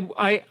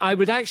 I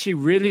would actually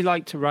really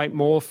like to write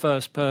more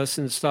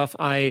first-person stuff.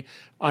 I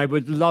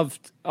would love,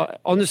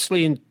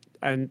 honestly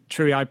and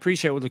truly, I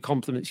appreciate all the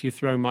compliments you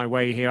throw my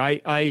way here.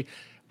 I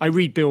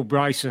read Bill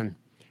Bryson,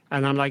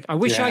 and I'm like, I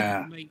wish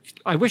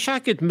I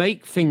could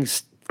make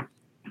things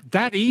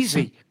that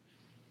easy.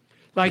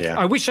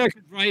 I wish I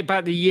could write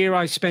about the year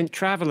I spent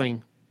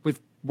traveling with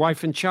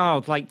wife and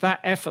child, like that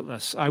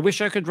effortless. I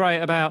wish I could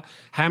write about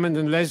Hammond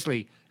and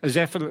Leslie as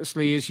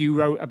effortlessly as you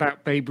wrote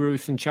about Babe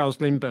Ruth and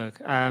Charles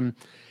Lindbergh.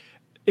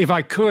 If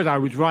I could, I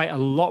would write a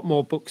lot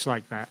more books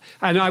like that.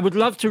 And I would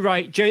love to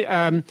write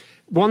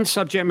one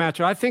subject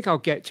matter. I think I'll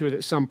get to it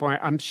at some point.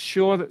 I'm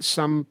sure that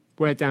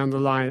somewhere down the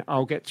line,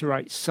 I'll get to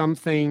write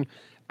something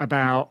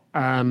about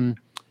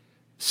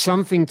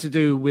something to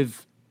do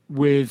with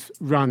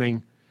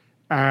running,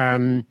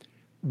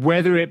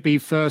 whether it be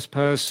first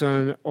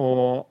person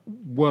or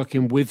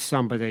working with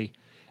somebody.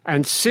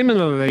 And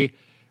similarly,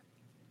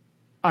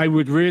 I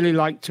would really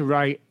like to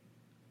write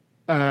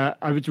a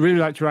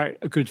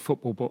good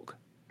football book,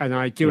 and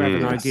I do have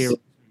an idea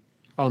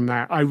on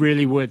that. I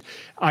really would.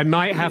 I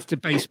might have to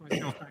base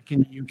myself back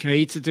in the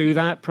UK to do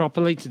that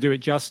properly, to do it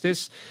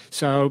justice.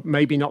 So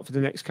maybe not for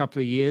the next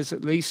couple of years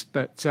at least,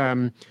 but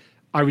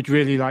I would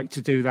really like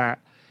to do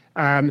that.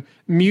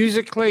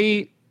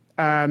 Musically,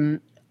 I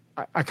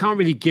can't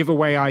really give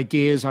away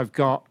ideas I've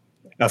got,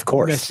 of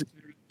course,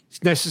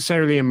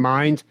 necessarily in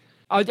mind.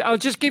 I'll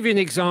just give you an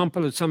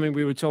example of something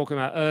we were talking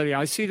about earlier.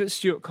 I see that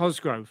Stuart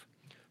Cosgrove,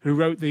 who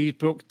wrote the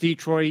book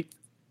Detroit,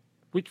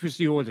 which was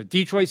the order?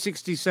 Detroit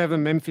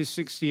 67, Memphis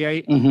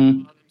 68,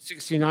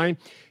 69.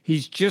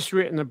 He's just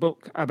written a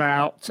book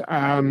about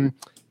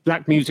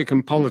black music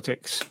and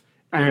politics.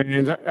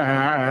 And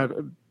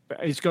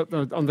it's got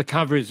on the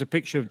cover is a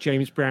picture of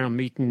James Brown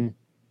meeting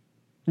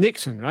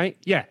Nixon, right?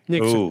 Yeah,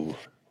 Nixon. Ooh,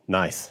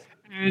 nice.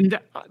 And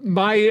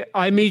I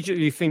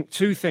immediately think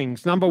two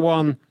things. Number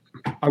one,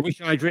 I wish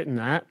I'd written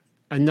that.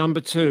 And number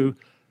two,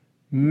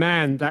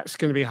 man, that's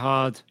going to be a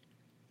hard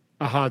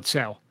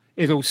sell.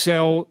 It'll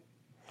sell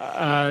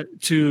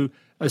to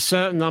a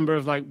certain number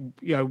of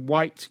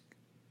white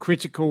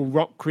critical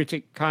rock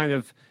critic kind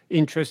of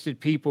interested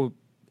people,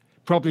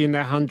 probably in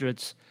their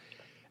hundreds.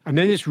 And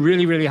then it's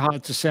really, really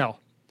hard to sell.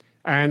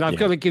 And I've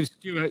got to give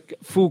Stuart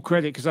full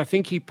credit because I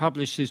think he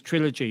published his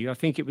trilogy. I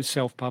think it was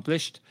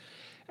self-published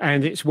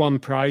and it's won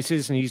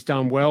prizes and he's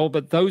done well.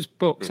 But those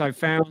books I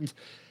found,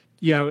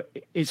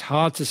 it's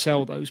hard to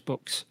sell those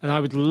books. And I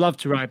would love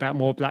to write about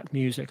more black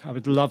music. I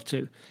would love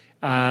to.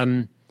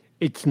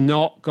 It's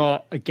not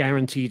got a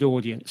guaranteed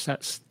audience.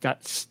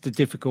 That's the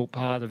difficult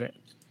part of it.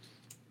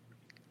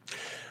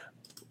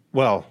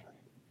 Well,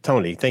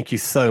 Tony, thank you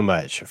so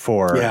much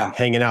for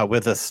hanging out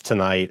with us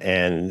tonight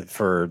and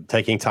for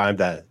taking time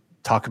to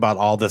talk about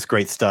all this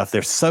great stuff.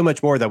 There's so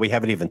much more that we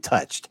haven't even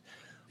touched,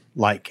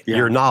 like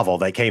your novel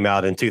that came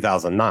out in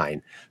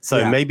 2009.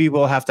 So maybe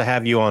we'll have to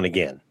have you on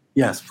again.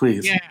 Yes,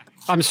 please. Yeah.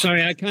 I'm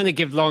sorry, I kind of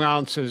give long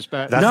answers,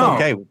 but that's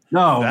okay.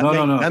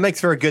 No. That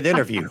makes for a good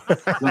interview.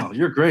 No,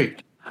 you're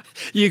great.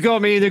 You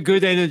got me in a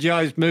good,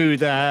 energized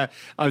mood. I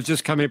was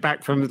just coming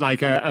back from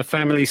a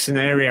family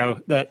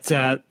scenario that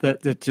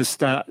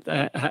just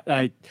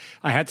I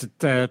had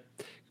to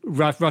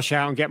rush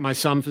out and get my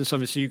son from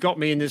something. So you got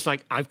me in this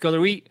I've got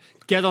to eat,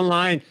 get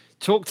online,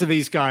 talk to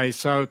these guys.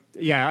 So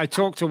yeah, I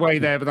talked away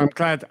there, but I'm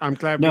glad.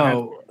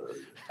 No,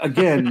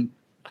 again,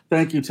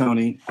 thank you,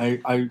 Tony.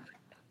 I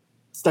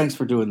thanks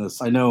for doing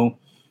this. I know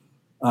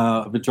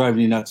I've been driving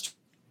you nuts.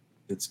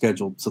 It's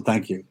scheduled, so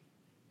thank you.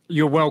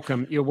 You're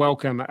welcome. You're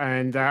welcome,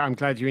 and I'm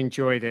glad you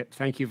enjoyed it.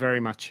 Thank you very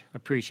much.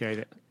 Appreciate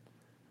it.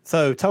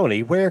 So,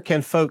 Tony, where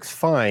can folks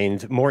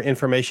find more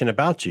information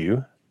about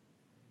you?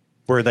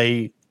 Where are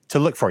they to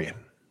look for you?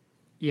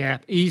 Yeah,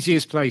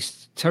 easiest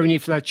place,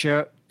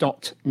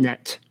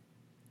 tonyfletcher.net.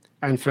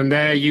 And from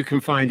there, you can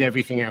find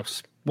everything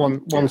else.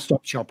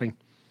 One-stop shopping.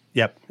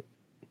 Yep.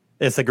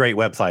 It's a great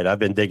website. I've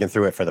been digging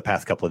through it for the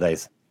past couple of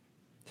days.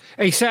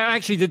 Hey, so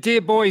actually, the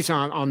Dear Boys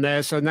aren't on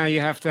there, so now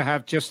you have to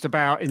have just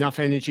about enough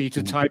energy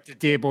to type the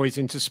Dear Boys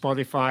into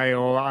Spotify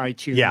or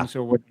iTunes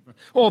or whatever.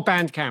 Or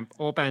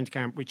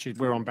Bandcamp, which is,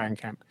 we're on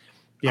Bandcamp.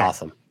 Yeah.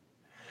 Awesome.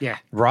 Yeah.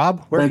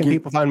 Rob, where can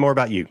people find more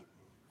about you?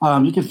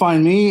 You can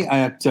find me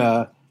at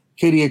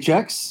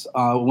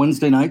KDHX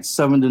Wednesday nights,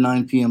 7 to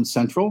 9 p.m.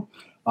 Central.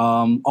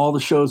 All the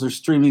shows are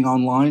streaming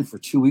online for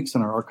 2 weeks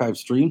on our archive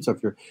stream. So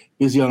if you're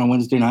busy on a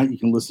Wednesday night, you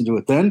can listen to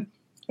it then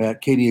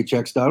at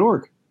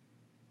kdhx.org.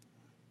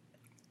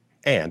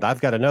 And I've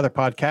got another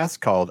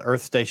podcast called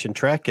Earth Station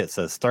Trek. It's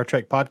a Star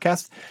Trek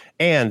podcast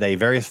and a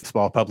very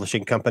small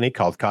publishing company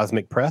called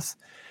Cosmic Press.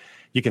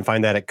 You can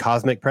find that at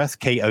Cosmic Press,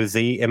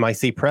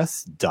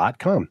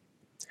 KOZMICpress.com.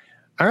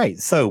 All right,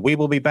 so we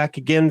will be back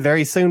again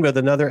very soon with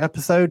another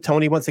episode.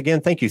 Tony, once again,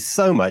 thank you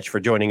so much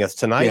for joining us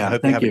tonight. I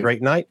hope you have a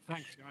great night.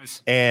 Thanks,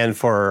 guys. And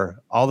for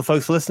all the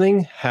folks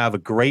listening, have a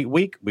great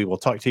week. We will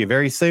talk to you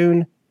very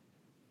soon.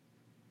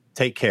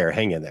 Take care.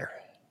 Hang in there.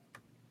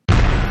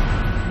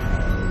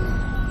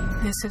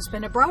 This has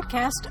been a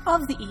broadcast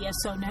of the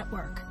ESO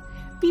Network.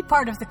 Be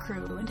part of the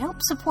crew and help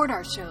support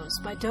our shows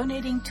by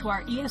donating to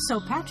our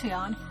ESO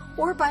Patreon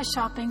or by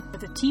shopping at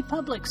the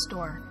TeePublic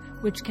store,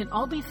 which can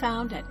all be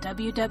found at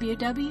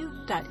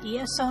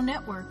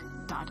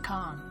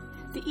www.esonetwork.com.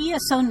 The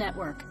ESO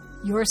Network,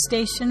 your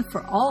station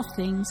for all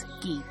things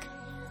geek.